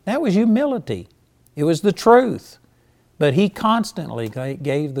me. That was humility. It was the truth. But He constantly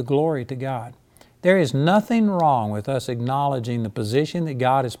gave the glory to God. There is nothing wrong with us acknowledging the position that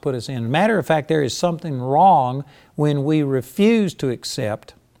God has put us in. Matter of fact, there is something wrong when we refuse to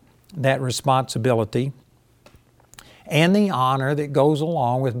accept that responsibility and the honor that goes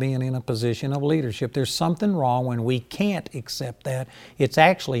along with being in a position of leadership. There's something wrong when we can't accept that. It's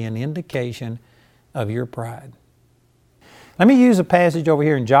actually an indication of your pride. Let me use a passage over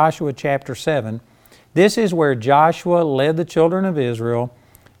here in Joshua chapter 7. This is where Joshua led the children of Israel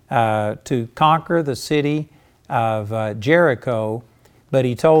to conquer the city of Jericho, but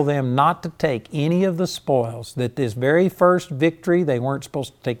he told them not to take any of the spoils. That this very first victory, they weren't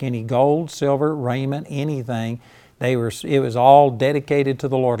supposed to take any gold, silver, raiment, anything. It was all dedicated to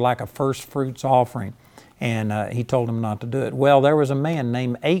the Lord like a first fruits offering. And he told them not to do it. Well, there was a man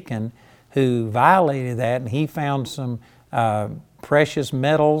named Achan who violated that, and he found some precious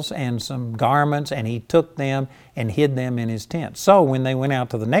metals and some garments, and he took them and hid them in his tent. So when they went out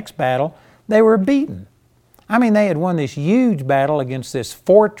to the next battle, they were beaten. I mean, they had won this huge battle against this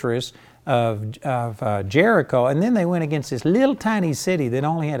fortress of Jericho, and then they went against this little tiny city that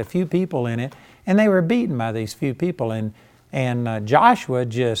only had a few people in it, and they were beaten by these few people. And Joshua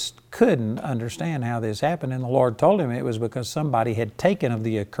just couldn't understand how this happened, and the Lord told him it was because somebody had taken of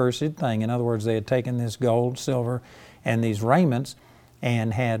the accursed thing. In other words, they had taken this gold, silver, and these raiments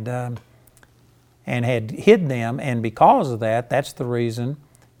and had hid them, and because of that, that's the reason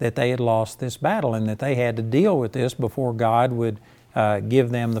that they had lost this battle and that they had to deal with this before God would give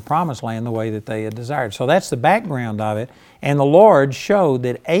them the promised land the way that they had desired. So that's the background of it. And the Lord showed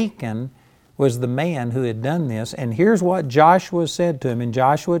that Achan was the man who had done this. And here's what Joshua said to him in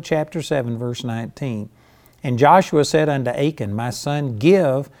Joshua chapter 7, verse 19. And Joshua said unto Achan, My son,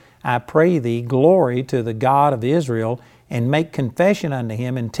 give, I pray thee, glory to the God of Israel, and make confession unto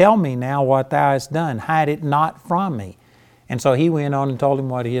him, and tell me now what thou hast done. Hide it not from me. And so he went on and told him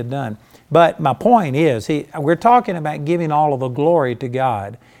what he had done. But my point is, we're talking about giving all of the glory to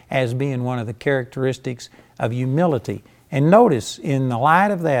God as being one of the characteristics of humility. And notice, in the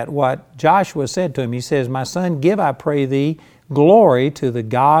light of that, what Joshua said to him, he says, My son, give, I pray thee, glory to the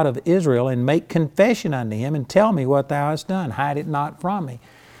God of Israel, and make confession unto him, and tell me what thou hast done. Hide it not from me.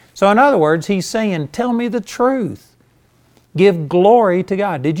 So in other words, he's saying, tell me the truth. Give glory to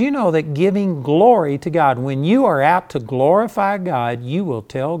God. Did you know that giving glory to God, when you are out to glorify God, you will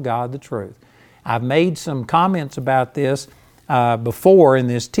tell God the truth? I've made some comments about this before in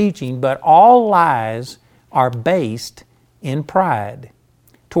this teaching, but all lies are based in pride,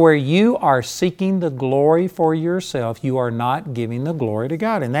 to where you are seeking the glory for yourself. You are not giving the glory to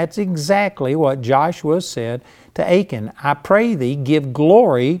God. And that's exactly what Joshua said to Achan. I pray thee, give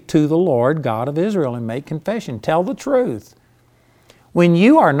glory to the Lord God of Israel, and make confession. Tell the truth. When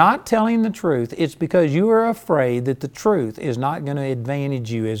you are not telling the truth, it's because you are afraid that the truth is not going to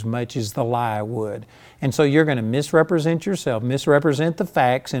advantage you as much as the lie would. And so you're going to misrepresent yourself, misrepresent the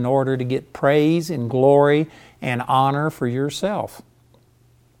facts in order to get praise and glory and honor for yourself.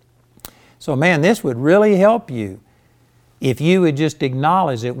 So man, this would really help you if you would just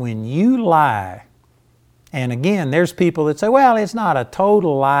acknowledge that when you lie, and again, there's people that say, well, it's not a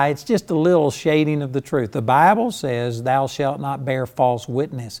total lie, it's just a little shading of the truth. The Bible says, thou shalt not bear false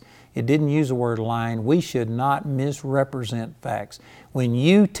witness. It didn't use the word lying. We should not misrepresent facts. When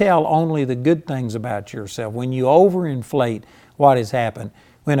you tell only the good things about yourself, when you overinflate what has happened,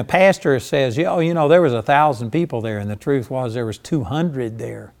 when a pastor says, there was 1,000 people there, and the truth was there was 200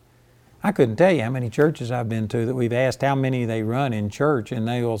 there. I couldn't tell you how many churches I've been to that we've asked how many they run in church, and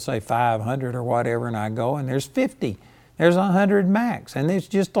they will say 500 or whatever, and I go, and there's 50. There's 100 max, and it's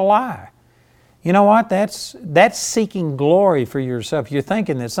just a lie. You know what? That's seeking glory for yourself. You're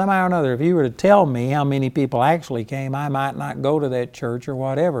thinking that somehow or another, if you were to tell me how many people actually came, I might not go to that church or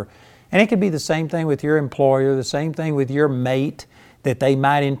whatever. And it could be the same thing with your employer, the same thing with your mate, that they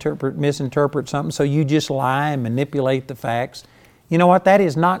might misinterpret something, so you just lie and manipulate the facts. You know what? That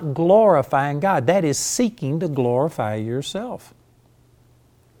is not glorifying God. That is seeking to glorify yourself.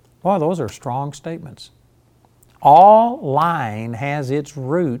 Boy, those are strong statements. All lying has its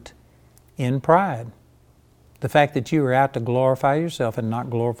root in pride. The fact that you are out to glorify yourself and not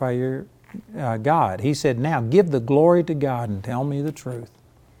glorify your God. He said, now give the glory to God and tell me the truth.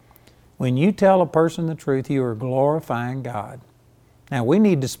 When you tell a person the truth, you are glorifying God. Now, we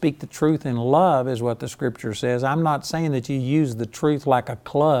need to speak the truth in love, is what the Scripture says. I'm not saying that you use the truth like a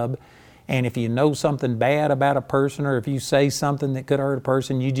club, and if you know something bad about a person, or if you say something that could hurt a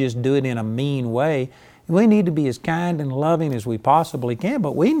person, you just do it in a mean way. We need to be as kind and loving as we possibly can,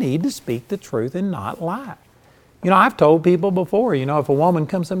 but we need to speak the truth and not lie. I've told people before, if a woman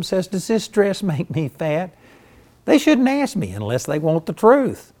comes up and says, does this dress make me fat? They shouldn't ask me unless they want the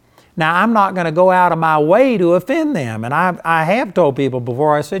truth. Now, I'm not going to go out of my way to offend them. And I have told people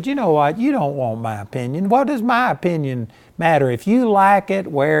before, I said, you know what, you don't want my opinion. What does my opinion matter? If you like it,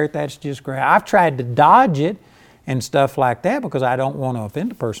 wear it, that's just great. I've tried to dodge it and stuff like that because I don't want to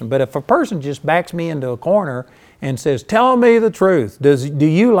offend a person. But if a person just backs me into a corner and says, tell me the truth, do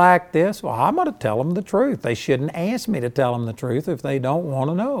you like this? Well, I'm going to tell them the truth. They shouldn't ask me to tell them the truth if they don't want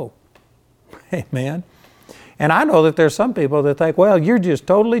to know. Amen. And I know that there's some people that think, well, you're just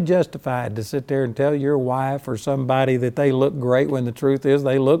totally justified to sit there and tell your wife or somebody that they look great when the truth is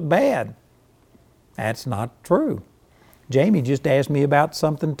they look bad. That's not true. Jamie just asked me about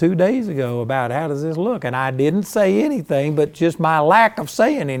something 2 days ago about how does this look, and I didn't say anything, but just my lack of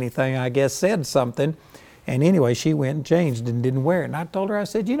saying anything, I guess, said something. And anyway, she went and changed and didn't wear it. And I told her, I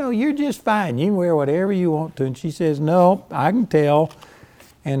said, you're just fine. You can wear whatever you want to. And she says, no, I can tell.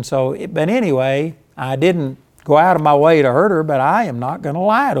 And so, but anyway, I didn't go out of my way to hurt her, but I am not going to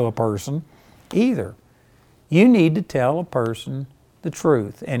lie to a person either. You need to tell a person the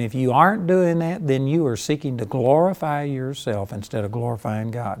truth. And if you aren't doing that, then you are seeking to glorify yourself instead of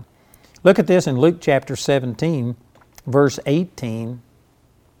glorifying God. Look at this in Luke chapter 17, verse 18.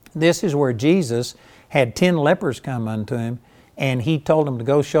 This is where Jesus had 10 lepers come unto him, and he told them to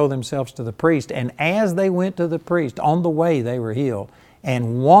go show themselves to the priest. And as they went to the priest, on the way they were healed.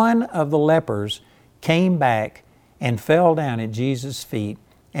 And one of the lepers came back and fell down at Jesus' feet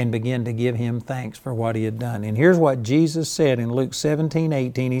and began to give him thanks for what he had done. And here's what Jesus said in Luke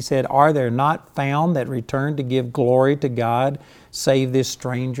 17:18. He said, are there not found that return to give glory to God, save this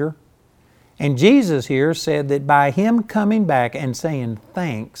stranger? And Jesus here said that by Him coming back and saying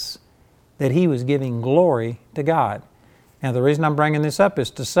thanks, that He was giving glory to God. Now the reason I'm bringing this up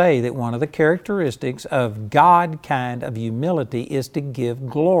is to say that one of the characteristics of God kind of humility is to give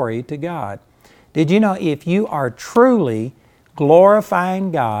glory to God. Did you know if you are truly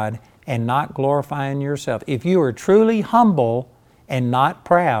glorifying God and not glorifying yourself, if you are truly humble and not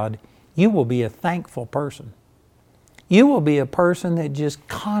proud, you will be a thankful person. You will be a person that just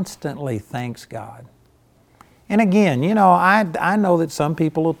constantly thanks God. And again, I know that some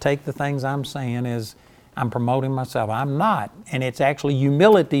people will take the things I'm saying as I'm promoting myself. I'm not. And it's actually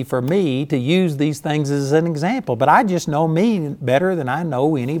humility for me to use these things as an example. But I just know me better than I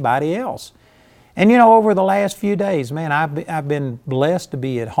know anybody else. And over the last few days, man, I've been blessed to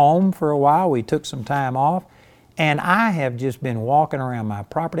be at home for a while. We took some time off. And I have just been walking around my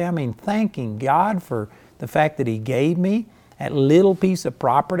property. I mean, thanking God for the fact that He gave me that little piece of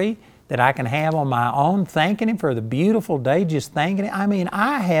property that I can have on my own, thanking Him for the beautiful day, just thanking Him. I mean,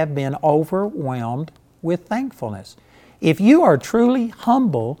 I have been overwhelmed with thankfulness. If you are truly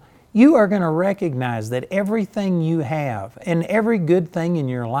humble, you are going to recognize that everything you have and every good thing in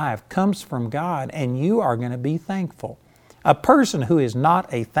your life comes from God, and you are going to be thankful. A person who is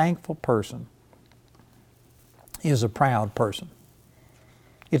not a thankful person is a proud person.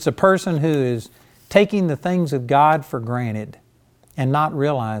 It's a person who is taking the things of God for granted and not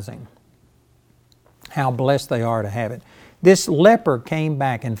realizing how blessed they are to have it. This leper came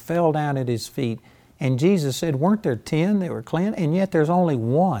back and fell down at His feet, and Jesus said, weren't there 10 that were cleansed? And yet there's only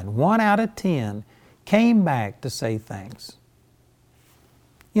one out of 10 came back to say thanks.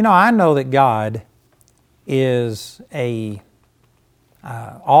 I know that God is a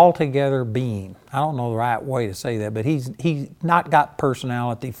altogether being. I don't know the right way to say that, but He's not got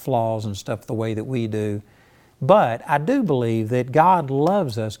personality flaws and stuff the way that we do. But I do believe that God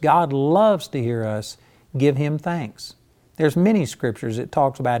loves us. God loves to hear us give Him thanks. There's many scriptures that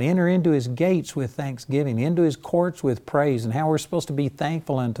talks about enter into His gates with thanksgiving, into His courts with praise, and how we're supposed to be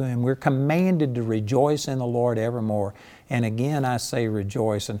thankful unto Him. We're commanded to rejoice in the Lord evermore. And again, I say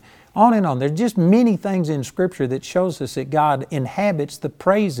rejoice. And on. There's just many things in Scripture that shows us that God inhabits the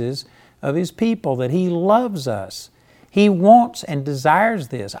praises of His people, that He loves us. He wants and desires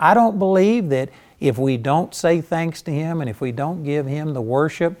this. I don't believe that if we don't say thanks to Him and if we don't give Him the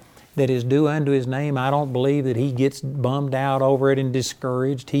worship that is due unto His name, I don't believe that He gets bummed out over it and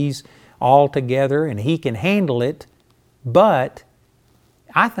discouraged. He's all together and He can handle it. But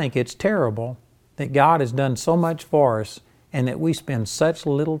I think it's terrible that God has done so much for us and that we spend such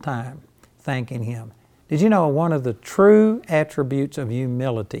little time thanking Him. Did you know one of the true attributes of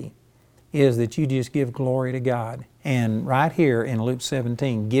humility is that you just give glory to God? And right here in Luke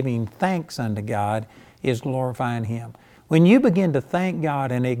 17, giving thanks unto God is glorifying Him. When you begin to thank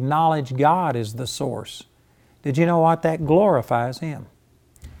God and acknowledge God as the source, did you know what? That glorifies Him.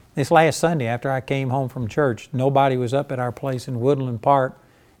 This last Sunday after I came home from church, nobody was up at our place in Woodland Park,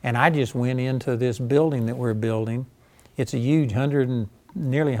 and I just went into this building that we're building. It's a huge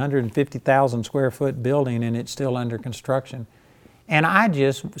nearly 150,000 square foot building, and it's still under construction. And I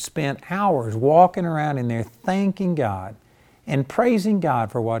just spent hours walking around in there thanking God and praising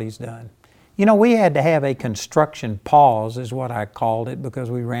God for what He's done. We had to have a construction pause, is what I called it, because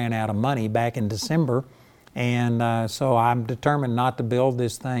we ran out of money back in December. And so I'm determined not to build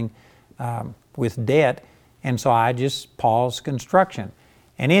this thing with debt. And so I just paused construction.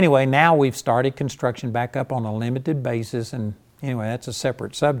 And anyway, now we've started construction back up on a limited basis. And anyway, that's a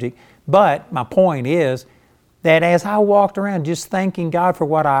separate subject. But my point is that as I walked around just thanking God for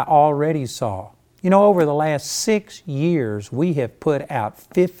what I already saw, over the last 6 years, we have put out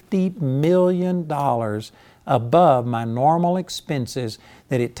 $50 million above my normal expenses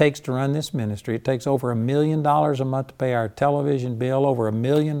that it takes to run this ministry. It takes over $1 million a month to pay our television bill, over $1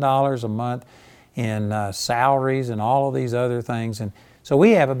 million a month in salaries and all of these other things. And so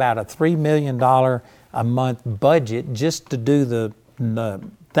we have about a $3 million a month budget just to do the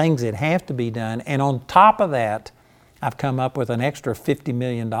things that have to be done. And on top of that, I've come up with an extra $50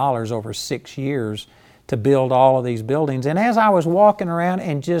 million over 6 years to build all of these buildings. And as I was walking around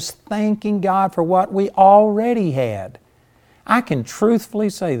and just thanking God for what we already had, I can truthfully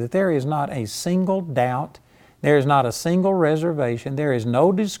say that there is not a single doubt, there is not a single reservation, there is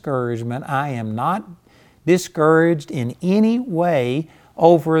no discouragement. I am not discouraged in any way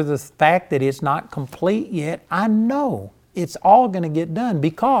over the fact that it's not complete yet. I know it's all going to get done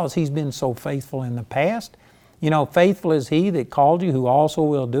because He's been so faithful in the past. Faithful is He that called you, who also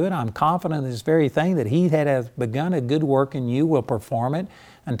will do it. I'm confident in this very thing, that He that hath begun a good work in you will perform it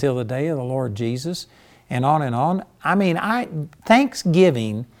until the day of the Lord Jesus. and on and on. I mean,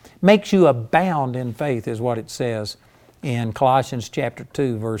 thanksgiving makes you abound in faith, is what it says in Colossians chapter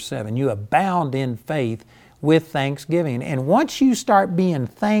 2, verse 7. You abound in faith with thanksgiving. And once you start being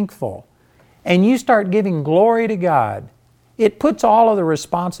thankful and you start giving glory to God, it puts all of the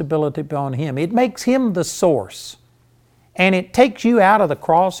responsibility upon Him. It makes Him the source. And it takes you out of the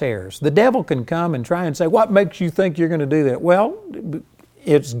crosshairs. The devil can come and try and say, what makes you think you're going to do that? Well,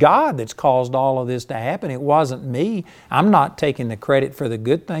 it's God that's caused all of this to happen. It wasn't me. I'm not taking the credit for the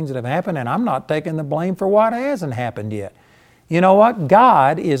good things that have happened, and I'm not taking the blame for what hasn't happened yet. You know what?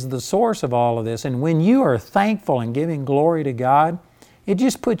 God is the source of all of this. And when you are thankful and giving glory to God, it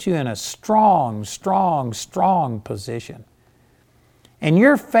just puts you in a strong, strong, strong position. And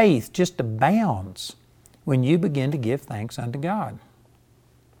your faith just abounds when you begin to give thanks unto God.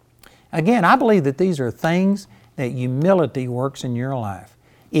 Again, I believe that these are things that humility works in your life.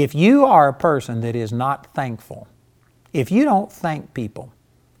 If you are a person that is not thankful, if you don't thank people,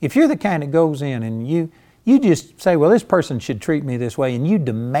 if you're the kind that goes in and you just say, well, this person should treat me this way, and you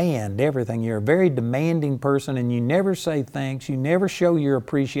demand everything, you're a very demanding person, and you never say thanks, you never show your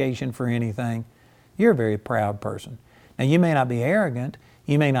appreciation for anything, you're a very proud person. Now, you may not be arrogant,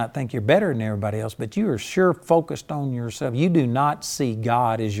 you may not think you're better than everybody else, but you are sure focused on yourself. You do not see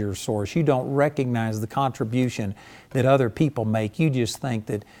God as your source. You don't recognize the contribution that other people make. You just think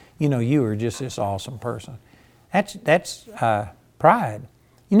that, you are just this awesome person. That's pride.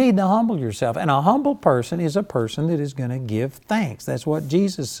 You need to humble yourself. And a humble person is a person that is going to give thanks. That's what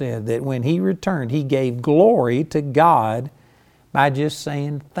Jesus said, that when He returned, He gave glory to God by just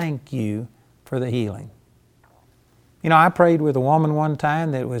saying thank you for the healing. I prayed with a woman one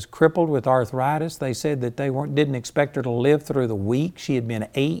time that was crippled with arthritis. They said that they didn't expect her to live through the week. She had been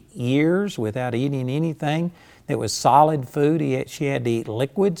 8 years without eating anything that was solid food. She had to eat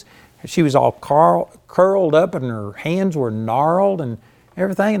liquids. She was all curled up and her hands were gnarled and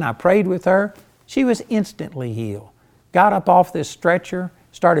everything. And I prayed with her. She was instantly healed. Got up off this stretcher,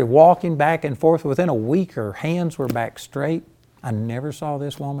 started walking back and forth. Within a week, her hands were back straight. I never saw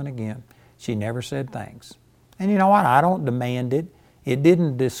this woman again. She never said thanks. And you know what? I don't demand it. It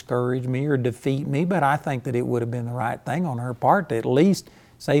didn't discourage me or defeat me, but I think that it would have been the right thing on her part to at least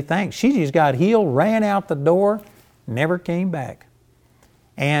say thanks. She just got healed, ran out the door, never came back.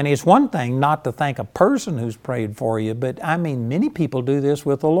 And it's one thing not to thank a person who's prayed for you, but many people do this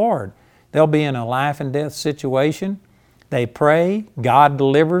with the Lord. They'll be in a life and death situation. They pray, God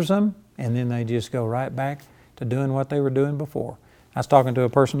delivers them, and then they just go right back to doing what they were doing before. I was talking to a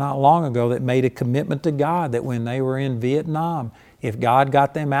person not long ago that made a commitment to God that when they were in Vietnam, if God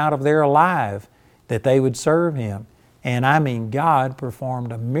got them out of there alive, that they would serve Him. And God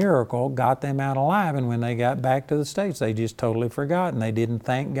performed a miracle, got them out alive, and when they got back to the States, they just totally forgot, and they didn't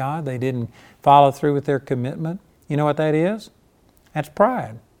thank God, they didn't follow through with their commitment. You know what that is? That's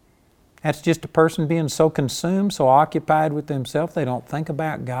pride. That's just a person being so consumed, so occupied with themselves, they don't think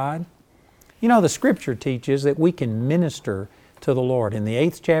about God. The Scripture teaches that we can minister to the Lord. In the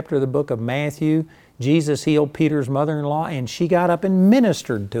 8th chapter of the book of Matthew, Jesus healed Peter's mother-in-law, and she got up and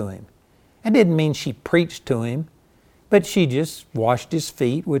ministered to him. That didn't mean she preached to him, but she just washed his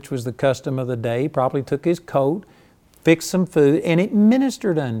feet, which was the custom of the day, probably took his coat, fixed some food, and it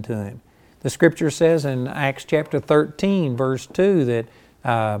ministered unto him. The Scripture says in Acts chapter 13, verse 2,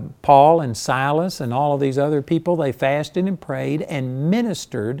 that Paul and Silas and all of these other people, they fasted and prayed and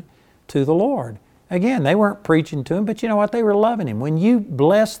ministered to the Lord. Again, they weren't preaching to Him, but you know what? They were loving Him. When you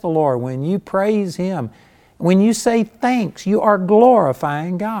bless the Lord, when you praise Him, when you say thanks, you are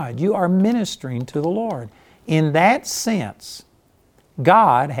glorifying God. You are ministering to the Lord. In that sense,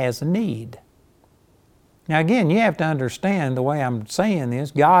 God has a need. Now again, you have to understand the way I'm saying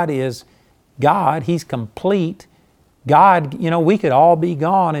this. God is God. He's complete. God, we could all be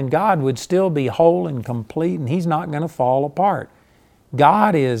gone and God would still be whole and complete, and He's not going to fall apart.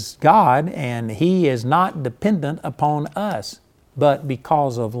 God is God, and He is not dependent upon us, but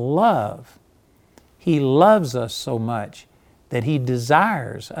because of love, He loves us so much that He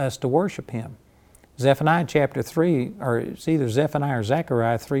desires us to worship Him. Zephaniah chapter 3, or it's either Zephaniah or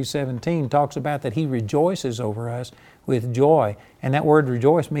Zechariah 3:17 talks about that He rejoices over us with joy. And that word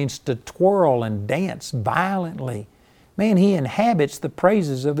rejoice means to twirl and dance violently. Man, He inhabits the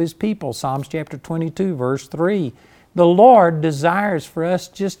praises of His people. Psalms chapter 22, verse 3. The Lord desires for us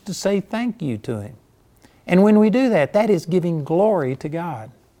just to say thank you to Him. And when we do that, that is giving glory to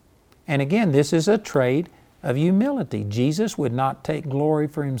God. And again, this is a trait of humility. Jesus would not take glory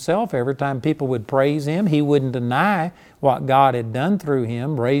for Himself. Every time people would praise Him, He wouldn't deny what God had done through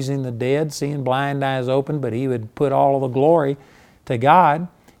Him, raising the dead, seeing blind eyes open, but He would put all of the glory to God.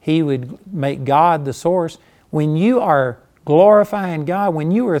 He would make God the source. When you are glorifying God,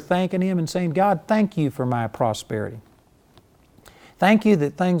 when you are thanking Him and saying, God, thank you for my prosperity. Thank you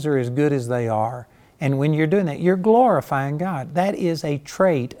that things are as good as they are. And when you're doing that, you're glorifying God. That is a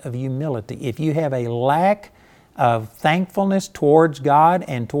trait of humility. If you have a lack of thankfulness towards God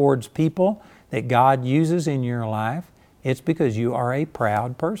and towards people that God uses in your life, it's because you are a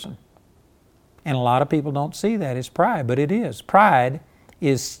proud person. And a lot of people don't see that as pride, but it is. Pride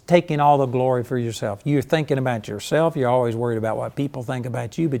is taking all the glory for yourself. You're thinking about yourself. You're always worried about what people think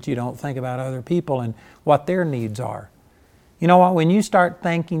about you, but you don't think about other people and what their needs are. You know what? When you start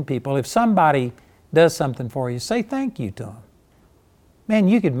thanking people, if somebody does something for you, say thank you to them. Man,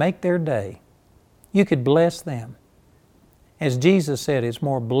 you could make their day. You could bless them. As Jesus said, it's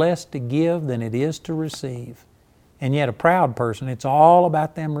more blessed to give than it is to receive. And yet a proud person, it's all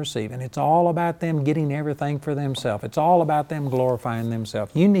about them receiving. It's all about them getting everything for themselves. It's all about them glorifying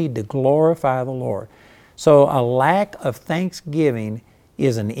themselves. You need to glorify the Lord. So a lack of thanksgiving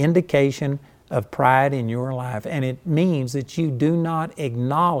is an indication of pride in your life. And it means that you do not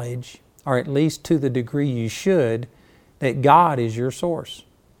acknowledge, or at least to the degree you should, that God is your source.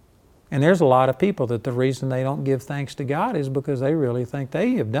 And there's a lot of people that the reason they don't give thanks to God is because they really think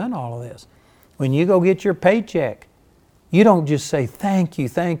they have done all of this. When you go get your paycheck, you don't just say thank you,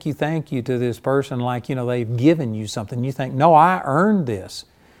 thank you, thank you to this person like, they've given you something. You think, no, I earned this.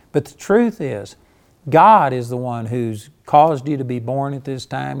 But the truth is, God is the one who's caused you to be born at this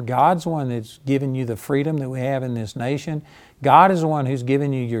time. God's the one that's given you the freedom that we have in this nation. God is the one who's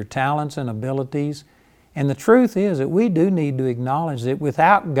given you your talents and abilities. And the truth is that we do need to acknowledge that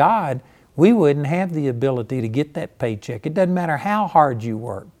without God, we wouldn't have the ability to get that paycheck. It doesn't matter how hard you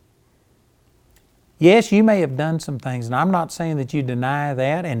work. Yes, you may have done some things, and I'm not saying that you deny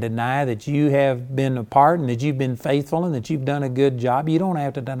that and deny that you have been a part and that you've been faithful and that you've done a good job. You don't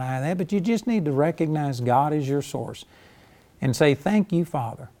have to deny that, but you just need to recognize God as your source and say, thank you,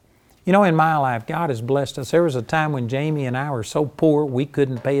 Father. In my life, God has blessed us. There was a time when Jamie and I were so poor we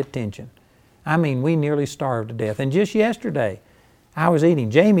couldn't pay attention. We nearly starved to death. And just yesterday, I was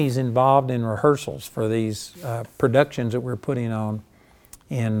eating. Jamie's involved in rehearsals for these productions that we're putting on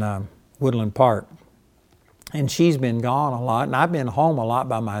in Woodland Park. And she's been gone a lot, and I've been home a lot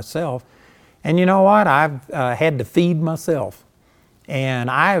by myself. And you know what? I've had to feed myself. And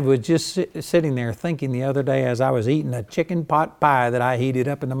I was just sitting there thinking the other day as I was eating a chicken pot pie that I heated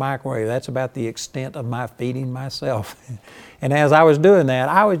up in the microwave. That's about the extent of my feeding myself. And as I was doing that,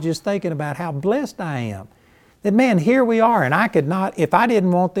 I was just thinking about how blessed I am. That, man, here we are, and I could not, if I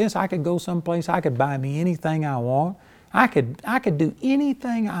didn't want this, I could go someplace, I could buy me anything I want. I could do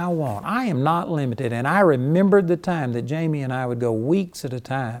anything I want. I am not limited. And I remembered the time that Jamie and I would go weeks at a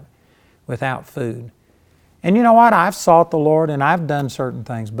time without food. And you know what? I've sought the Lord and I've done certain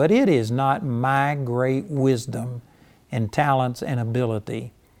things, but it is not my great wisdom and talents and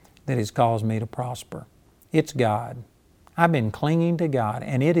ability that has caused me to prosper. It's God. I've been clinging to God,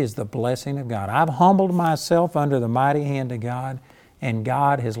 and it is the blessing of God. I've humbled myself under the mighty hand of God, and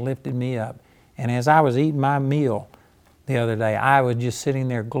God has lifted me up. And as I was eating my meal the other day, I was just sitting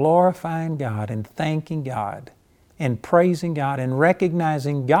there glorifying God and thanking God and praising God and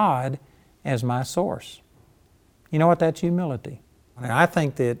recognizing God as my source. You know what? That's humility. And I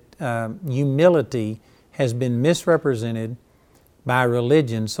think that humility has been misrepresented by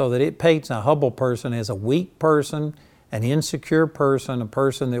religion so that it paints a humble person as a weak person, an insecure person, a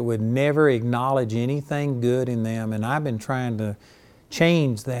person that would never acknowledge anything good in them. And I've been trying to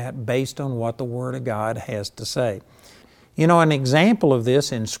change that based on what the Word of God has to say. An example of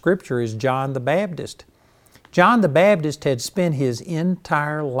this in Scripture is John the Baptist. John the Baptist had spent his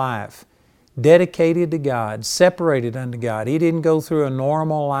entire life dedicated to God, separated unto God. He didn't go through a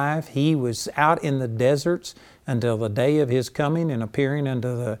normal life. He was out in the deserts until the day of his coming and appearing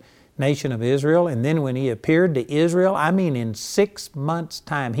unto the nation of Israel. And then when he appeared to Israel, in 6 months'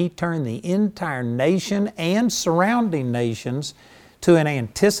 time, he turned the entire nation and surrounding nations to an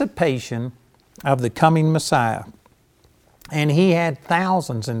anticipation of the coming Messiah. And he had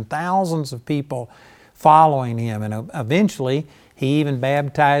thousands and thousands of people following him. And eventually, he even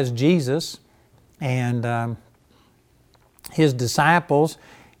baptized Jesus. And his disciples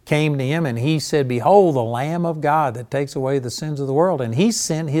came to him and he said, "Behold, the Lamb of God that takes away the sins of the world." And he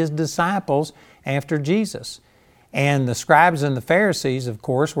sent his disciples after Jesus. And the scribes and the Pharisees, of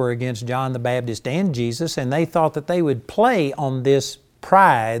course, were against John the Baptist and Jesus, and they thought that they would play on this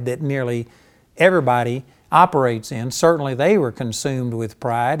pride that nearly everybody operates in. Certainly they were consumed with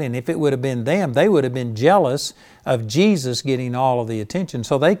pride, and if it would have been them, they would have been jealous of Jesus getting all of the attention.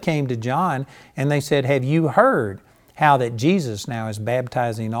 So they came to John and they said, "Have you heard? how that Jesus now is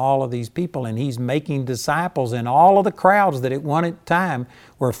baptizing all of these people, and He's making disciples, and all of the crowds that at one time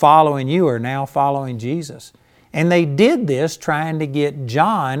were following you are now following Jesus. And they did this trying to get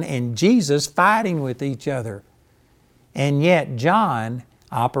John and Jesus fighting with each other. And yet John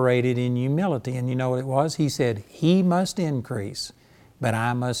operated in humility. And you know what it was? He said, He must increase, but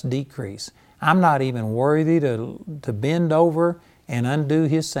I must decrease. I'm not even worthy to bend over and undo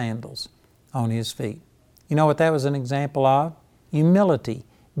His sandals on His feet. You know what that was an example of? Humility,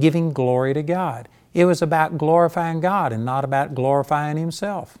 giving glory to God. It was about glorifying God and not about glorifying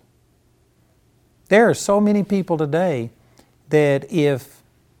himself. There are so many people today that if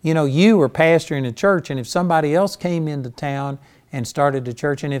you were pastoring a church, and if somebody else came into town and started a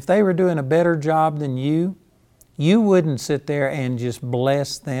church, and if they were doing a better job than you wouldn't sit there and just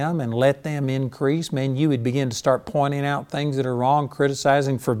bless them and let them increase. Man, you would begin to start pointing out things that are wrong,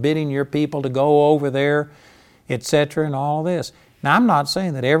 criticizing, forbidding your people to go over there, etc., and all this. Now, I'm not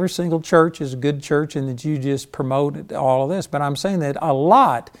saying that every single church is a good church and that you just promote all of this, but I'm saying that a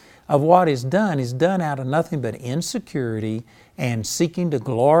lot of what is done out of nothing but insecurity and seeking to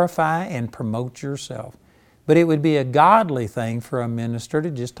glorify and promote yourself. But it would be a godly thing for a minister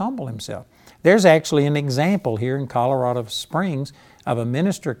to just humble himself. There's actually an example here in Colorado Springs of a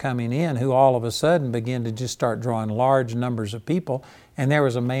minister coming in who all of a sudden began to just start drawing large numbers of people. And there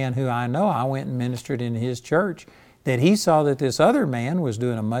was a man who I went and ministered in his church, that he saw that this other man was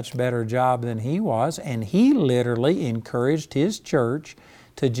doing a much better job than he was, and he literally encouraged his church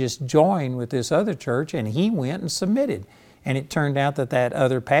to just join with this other church, and he went and submitted. And it turned out that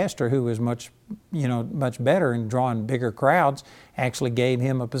other pastor, who was much better and drawing bigger crowds, actually gave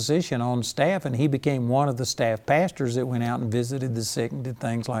him a position on staff, and he became one of the staff pastors that went out and visited the sick and did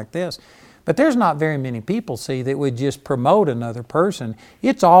things like this. But there's not very many people, that would just promote another person.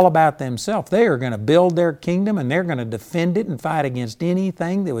 It's all about themselves. They are going to build their kingdom, and they're going to defend it and fight against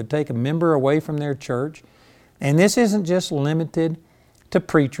anything that would take a member away from their church. And this isn't just limited to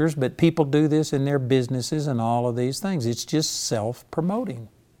preachers, but people do this in their businesses and all of these things. It's just self-promoting.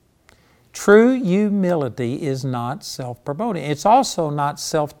 True humility is not self-promoting. It's also not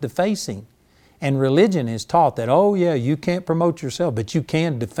self-defacing. And religion is taught that, you can't promote yourself, but you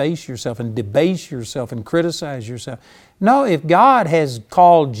can deface yourself and debase yourself and criticize yourself. No, if God has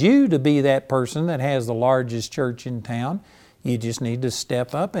called you to be that person that has the largest church in town, you just need to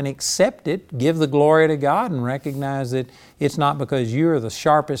step up and accept it, give the glory to God, and recognize that it's not because you're the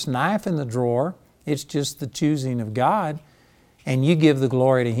sharpest knife in the drawer. It's just the choosing of God, and you give the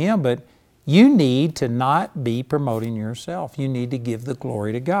glory to Him. But you need to not be promoting yourself. You need to give the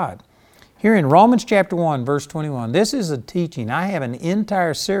glory to God. Here in Romans chapter 1, verse 21, this is a teaching. I have an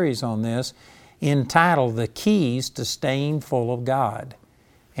entire series on this entitled The Keys to Staying Full of God.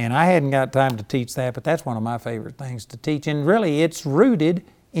 And I hadn't got time to teach that, but that's one of my favorite things to teach. And really, it's rooted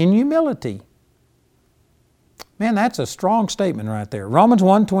in humility. Man, that's a strong statement right there. Romans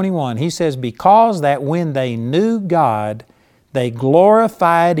 1:21, he says, because that when they knew God, they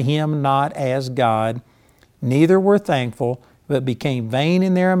glorified Him not as God, neither were thankful, but became vain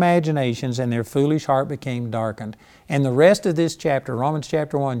in their imaginations, and their foolish heart became darkened. And the rest of this chapter, Romans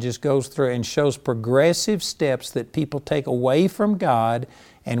chapter 1, just goes through and shows progressive steps that people take away from God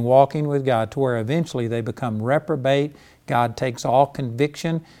and walking with God, to where eventually they become reprobate. God takes all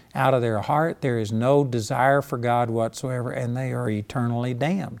conviction out of their heart. There is no desire for God whatsoever, and they are eternally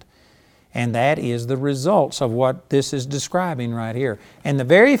damned. And that is the results of what this is describing right here. And the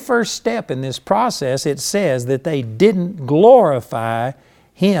very first step in this process, it says that they didn't glorify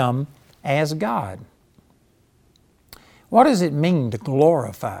Him as God. What does it mean to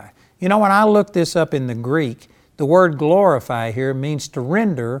glorify? When I looked this up in the Greek, the word glorify here means to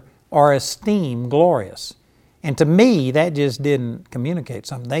render or esteem glorious. And to me, that just didn't communicate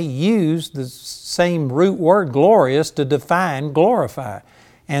something. They used the same root word glorious to define glorify.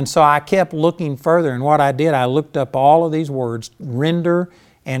 And so I kept looking further, and what I did, I looked up all of these words, render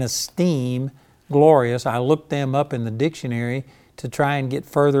and esteem glorious. I looked them up in the dictionary to try and get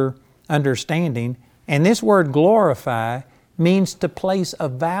further understanding. And this word glorify means to place a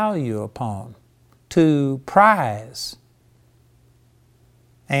value upon, to prize.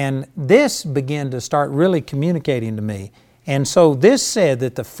 And this began to start really communicating to me. And so this said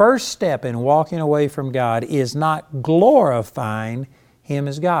that the first step in walking away from God is not glorifying Him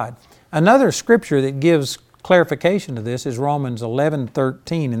as God. Another scripture that gives clarification to this is Romans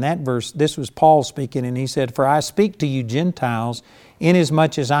 11:13. In that verse, this was Paul speaking, and he said, for I speak to you Gentiles,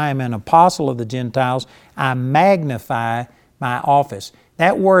 inasmuch as I am an apostle of the Gentiles, I magnify my office.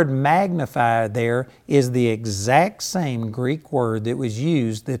 That word magnify there is the exact same Greek word that was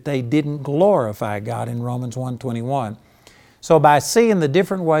used that they didn't glorify God in Romans 1:21. So by seeing the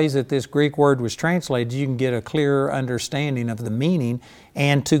different ways that this Greek word was translated, you can get a clearer understanding of the meaning.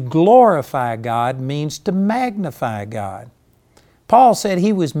 And to glorify God means to magnify God. Paul said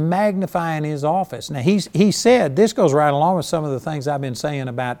he was magnifying his office. Now he said, this goes right along with some of the things I've been saying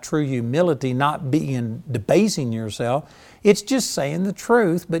about true humility, not being debasing yourself. It's just saying the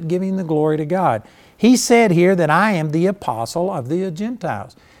truth, but giving the glory to God. He said here that I am the apostle of the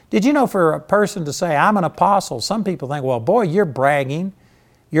Gentiles. Did you know for a person to say, I'm an apostle, some people think, well, boy, you're bragging,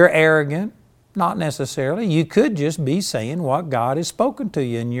 you're arrogant. Not necessarily. You could just be saying what God has spoken to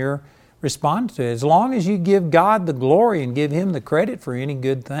you and you're responding to it. As long as you give God the glory and give Him the credit for any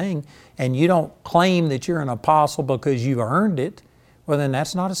good thing, and you don't claim that you're an apostle because you've earned it, well, then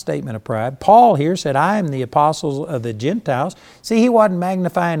that's not a statement of pride. Paul here said, I am the apostle of the Gentiles. See, he wasn't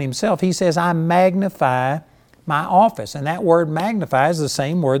magnifying himself. He says, I magnify my office. And that word magnify is the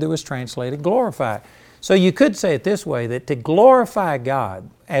same word that was translated glorify. So you could say it this way, that to glorify God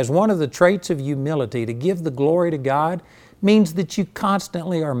as one of the traits of humility, to give the glory to God, means that you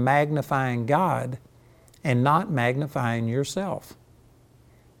constantly are magnifying God and not magnifying yourself.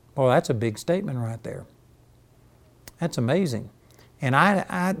 Well, that's a big statement right there. That's amazing. And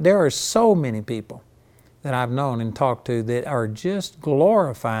there are so many people that I've known and talked to that are just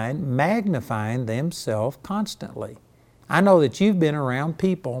glorifying, magnifying themselves constantly. I know that you've been around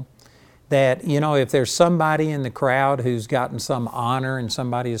people that, if there's somebody in the crowd who's gotten some honor and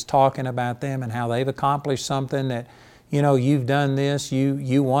somebody is talking about them and how they've accomplished something that, you've done this,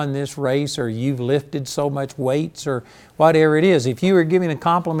 you won this race, or you've lifted so much weights, or whatever it is. If you were giving a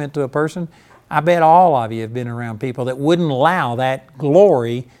compliment to a person, I bet all of you have been around people that wouldn't allow that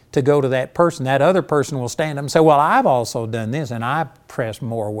glory to go to that person. That other person will stand up and say, well, I've also done this, and I've pressed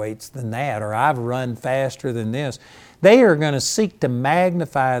more weights than that, or I've run faster than this. They are going to seek to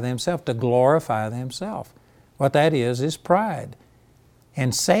magnify themselves, to glorify themselves. What that is pride.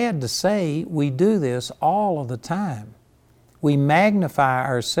 And sad to say, we do this all of the time. We magnify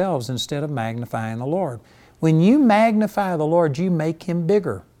ourselves instead of magnifying the Lord. When you magnify the Lord, you make Him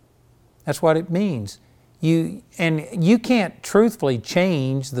bigger. That's what it means. You can't truthfully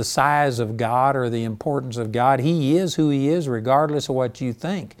change the size of God or the importance of God. He is who He is regardless of what you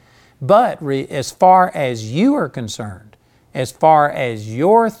think. But as far as you are concerned, as far as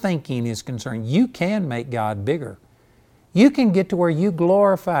your thinking is concerned, you can make God bigger. You can get to where you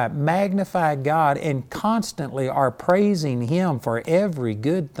glorify, magnify God, and constantly are praising Him for every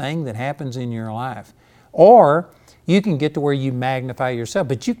good thing that happens in your life. Or you can get to where you magnify yourself,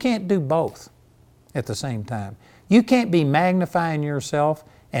 but you can't do both at the same time. You can't be magnifying yourself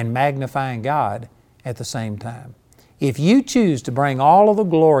and magnifying God at the same time. If you choose to bring all of the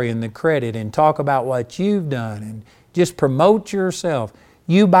glory and the credit and talk about what you've done and just promote yourself,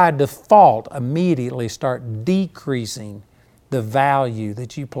 you by default immediately start decreasing the value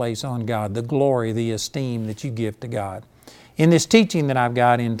that you place on God, the glory, the esteem that you give to God. In this teaching that I've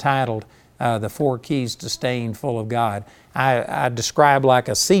got entitled The 4 Keys to Staying Full of God, I describe like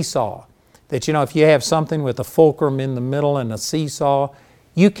a seesaw. That, if you have something with a fulcrum in the middle and a seesaw,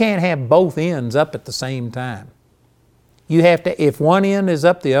 you can't have both ends up at the same time. You have to, if one end is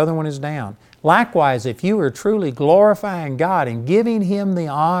up, the other one is down. Likewise, if you are truly glorifying God and giving Him the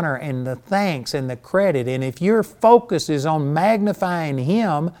honor and the thanks and the credit, and if your focus is on magnifying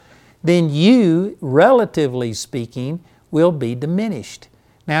Him, then you, relatively speaking, will be diminished.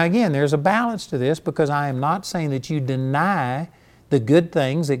 Now again, there's a balance to this, because I am not saying that you deny the good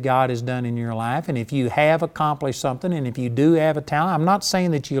things that God has done in your life, and if you have accomplished something, and if you do have a talent, I'm not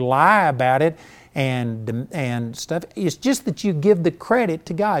saying that you lie about it and stuff. It's just that you give the credit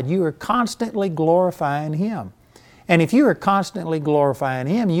to God. You are constantly glorifying Him. And if you are constantly glorifying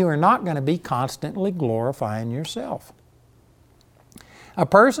Him, you are not going to be constantly glorifying yourself. A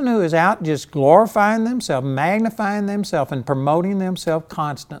person who is out just glorifying themselves, magnifying themselves, and promoting themselves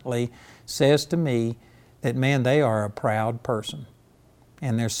constantly says to me that, man, they are a proud person.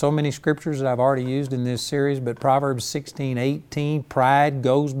 And there's so many scriptures that I've already used in this series, but Proverbs 16:18, pride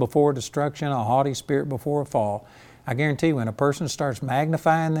goes before destruction, a haughty spirit before a fall. I guarantee you, when a person starts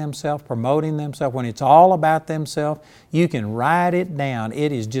magnifying themselves, promoting themselves, when it's all about themselves, you can write it down.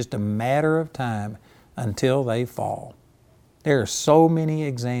 It is just a matter of time until they fall. There are so many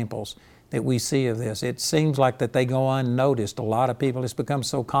examples that we see of this. It seems like that they go unnoticed. A lot of people, it's become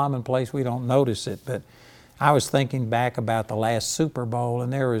so commonplace we don't notice it. But I was thinking back about the last Super Bowl,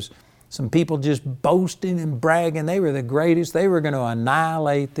 and there was some people just boasting and bragging. They were the greatest. They were going to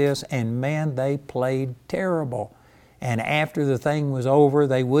annihilate this, and man, they played terrible. and after the thing was over,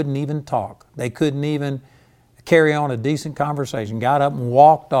 they wouldn't even talk. They couldn't even carry on a decent conversation. Got up and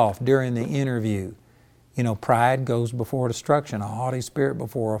walked off during the interview. You know, pride goes before destruction, a haughty spirit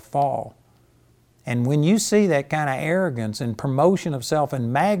before a fall. And when you see that kind of arrogance and promotion of self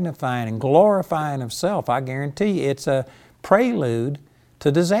and magnifying and glorifying of self, I guarantee you it's a prelude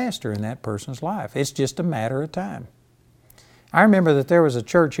to disaster in that person's life. It's just a matter of time. I remember that there was a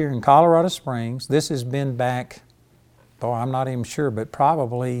church here in Colorado Springs. This has been back, I'm not even sure, but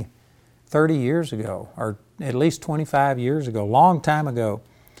probably 30 years ago, or at least 25 years ago, long time ago.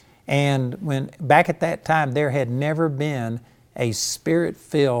 And back at that time, there had never been a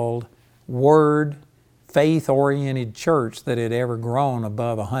Spirit-filled, Word, faith-oriented church that had ever grown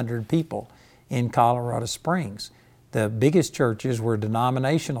above 100 people in Colorado Springs. The biggest churches were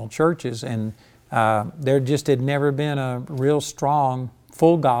denominational churches, and there just had never been a real strong,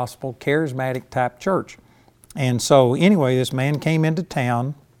 full gospel, charismatic type church. And so anyway, this man came into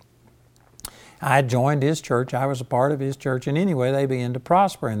town. I joined his church. I was a part of his church. And anyway, they began to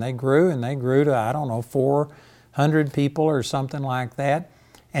prosper, and they grew to, I don't know, 400 people or something like that.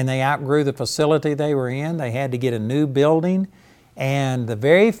 And they outgrew the facility they were in. They had to get a new building. And the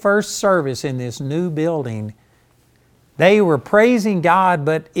very first service in this new building, they were praising God,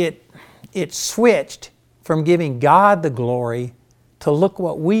 but it switched from giving God the glory to look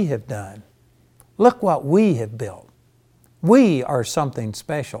what we have done. Look what we have built. We are something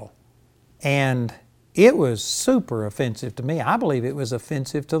special. And it was super offensive to me. I believe it was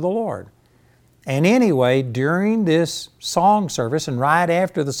offensive to the Lord. And anyway, during this song service, and right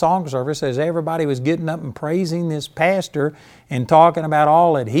after the song service, as everybody was getting up and praising this pastor and talking about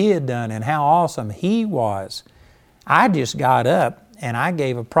all that he had done and how awesome he was, I just got up and I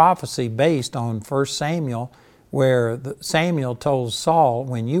gave a prophecy based on 1 Samuel, where Samuel told Saul,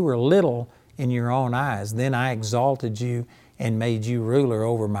 when you were little in your own eyes, then I exalted you and made you ruler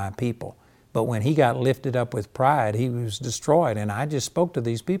over my people. But when he got lifted up with pride, he was destroyed. And I just spoke to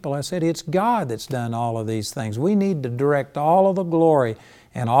these people. I said, it's God that's done all of these things. We need to direct all of the glory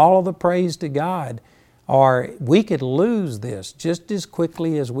and all of the praise to God, or we could lose this just as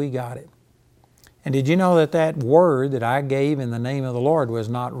quickly as we got it. And did you know that that word that I gave in the name of the Lord was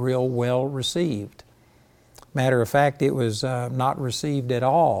not real well received? Matter of fact, it was not received at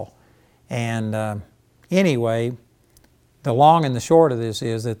all. And anyway, the long and the short of this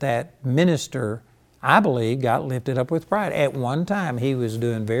is that minister, I believe, got lifted up with pride. At one time, he was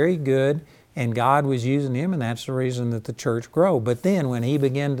doing very good, and God was using him, and that's the reason that the church grew. But then when he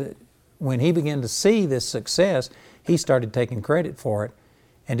began to see this success, he started taking credit for it.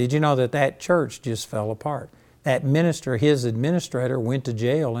 And did you know that church just fell apart? That minister, his administrator, went to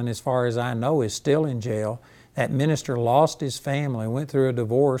jail, and as far as I know, is still in jail. That minister lost his family, went through a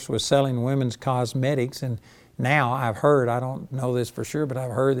divorce, was selling women's cosmetics, and now I've heard, I don't know this for sure, but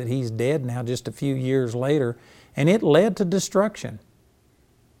I've heard that he's dead now just a few years later, and it led to destruction.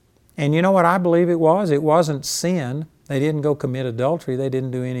 And you know what I believe it was? It wasn't sin. They didn't go commit adultery. They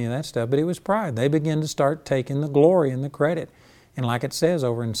didn't do any of that stuff, but it was pride. They began to start taking the glory and the credit. And like it says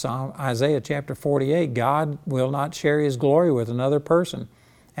over in Isaiah chapter 48, God will not share His glory with another person.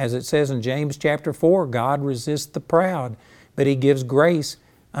 As it says in James chapter 4, God resists the proud, but He gives grace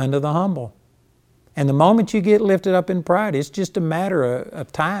unto the humble. And the moment you get lifted up in pride, it's just a matter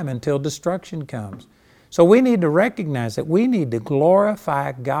of time until destruction comes. So we need to recognize that we need to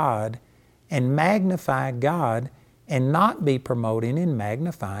glorify God and magnify God and not be promoting and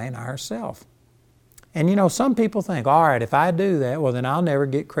magnifying ourselves. And you know, some people think, all right, if I do that, well then I'll never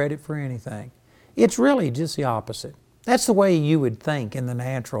get credit for anything. It's really just the opposite. That's the way you would think in the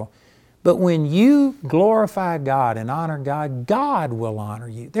natural. But when you glorify God and honor God, God will honor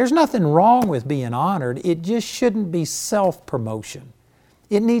you. There's nothing wrong with being honored. It just shouldn't be self-promotion.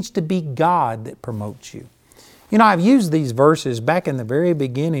 It needs to be God that promotes you. You know, I've used these verses back in the very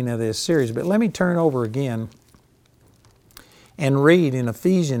beginning of this series, but let me turn over again and read in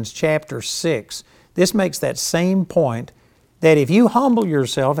Ephesians chapter 6. This makes that same point, that if you humble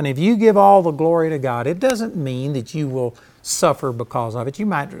yourself and if you give all the glory to God, it doesn't mean that you will suffer because of it. You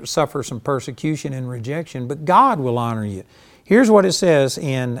might suffer some persecution and rejection, but God will honor you. Here's what it says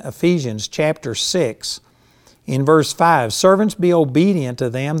in Ephesians chapter 6, in verse 5. Servants, be obedient to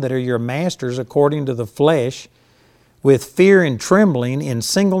them that are your masters according to the flesh, with fear and trembling, in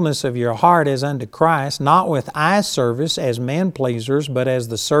singleness of your heart as unto Christ, not with eye service as man-pleasers, but as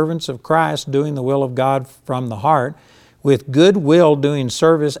the servants of Christ, doing the will of God from the heart, with good will doing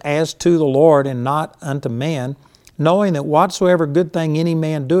service as to the Lord and not unto man, knowing that whatsoever good thing any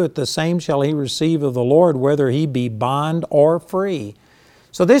man doeth, the same shall he receive of the Lord, whether he be bond or free.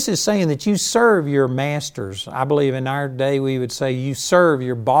 So this is saying that you serve your masters. I believe in our day we would say you serve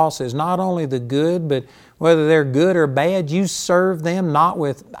your bosses, not only the good, but whether they're good or bad, you serve them not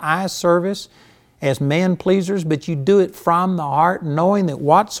with eye service as men pleasers, but you do it from the heart, knowing that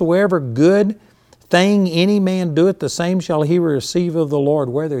whatsoever good thing any man doeth, the same shall he receive of the Lord,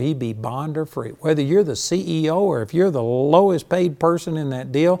 whether he be bond or free. Whether you're the CEO or if you're the lowest paid person in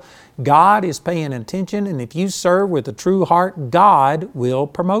that deal, God is paying attention, and if you serve with a true heart, God will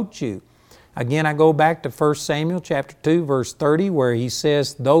promote you. Again, I go back to 1 Samuel chapter 2, verse 30, where he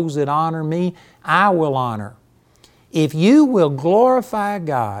says, those that honor me, I will honor. If you will glorify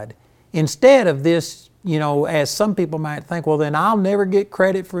God, instead of this, as some people might think, well, then I'll never get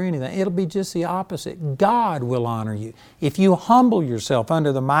credit for anything. It'll be just the opposite. God will honor you. If you humble yourself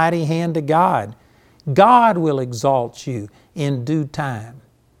under the mighty hand of God, God will exalt you in due time.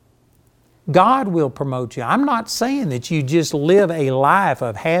 God will promote you. I'm not saying that you just live a life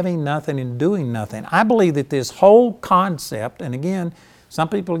of having nothing and doing nothing. I believe that this whole concept, and again, some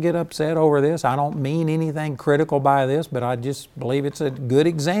people get upset over this. I don't mean anything critical by this, but I just believe it's a good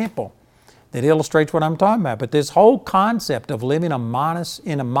example that illustrates what I'm talking about. But this whole concept of living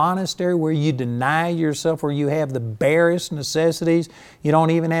in a monastery where you deny yourself, where you have the barest necessities, you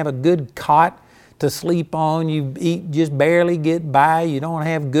don't even have a good cot to sleep on, you eat, just barely get by, you don't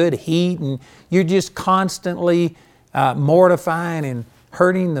have good heat, and you're just constantly mortifying and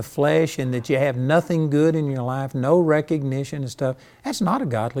hurting the flesh, and that you have nothing good in your life, no recognition and stuff. That's not a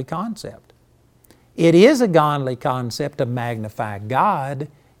godly concept. It is a godly concept to magnify God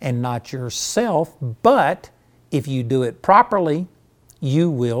and not yourself, but if you do it properly, you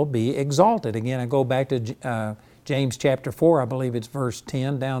will be exalted. Again, I go back to James chapter 4, I believe it's verse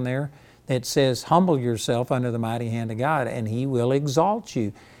 10 down there, that says, humble yourself under the mighty hand of God, and He will exalt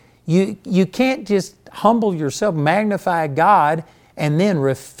you. You can't just humble yourself, magnify God, and then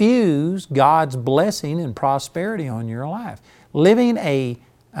refuse God's blessing and prosperity on your life. Living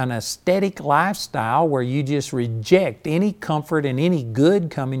an ascetic lifestyle where you just reject any comfort and any good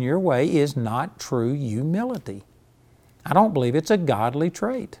coming your way is not true humility. I don't believe it's a godly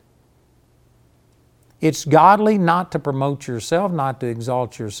trait. It's godly not to promote yourself, not to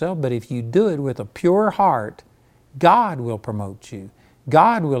exalt yourself, but if you do it with a pure heart, God will promote you.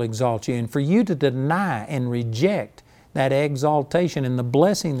 God will exalt you. And for you to deny and reject that exaltation and the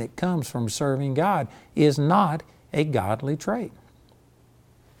blessing that comes from serving God is not a godly trait.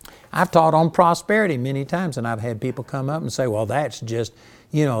 I've taught on prosperity many times, and I've had people come up and say, well, that's just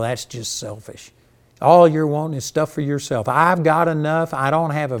selfish. All you're wanting is stuff for yourself. I've got enough. I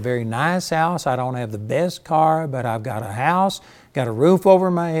don't have a very nice house. I don't have the best car, but I've got a house, got a roof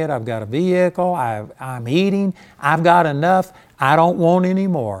over my head. I've got a vehicle. I'm eating. I've got enough. I don't want any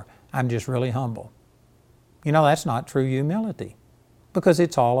more. I'm just really humble. That's not true humility, because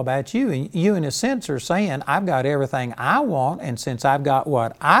it's all about you. And you, in a sense, are saying, I've got everything I want, and since I've got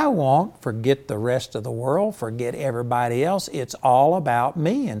what I want, forget the rest of the world, forget everybody else. It's all about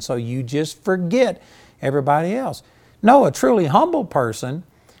me, and so you just forget everybody else. No, a truly humble person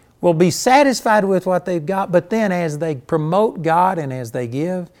will be satisfied with what they've got, but then as they promote God and as they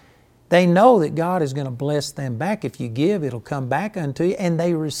give, they know that God is going to bless them back. If you give, it'll come back unto you, and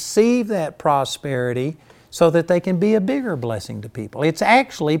they receive that prosperity so that they can be a bigger blessing to people. It's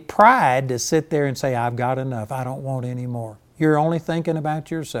actually pride to sit there and say, I've got enough, I don't want any more. You're only thinking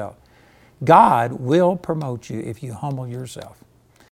about yourself. God will promote you if you humble yourself.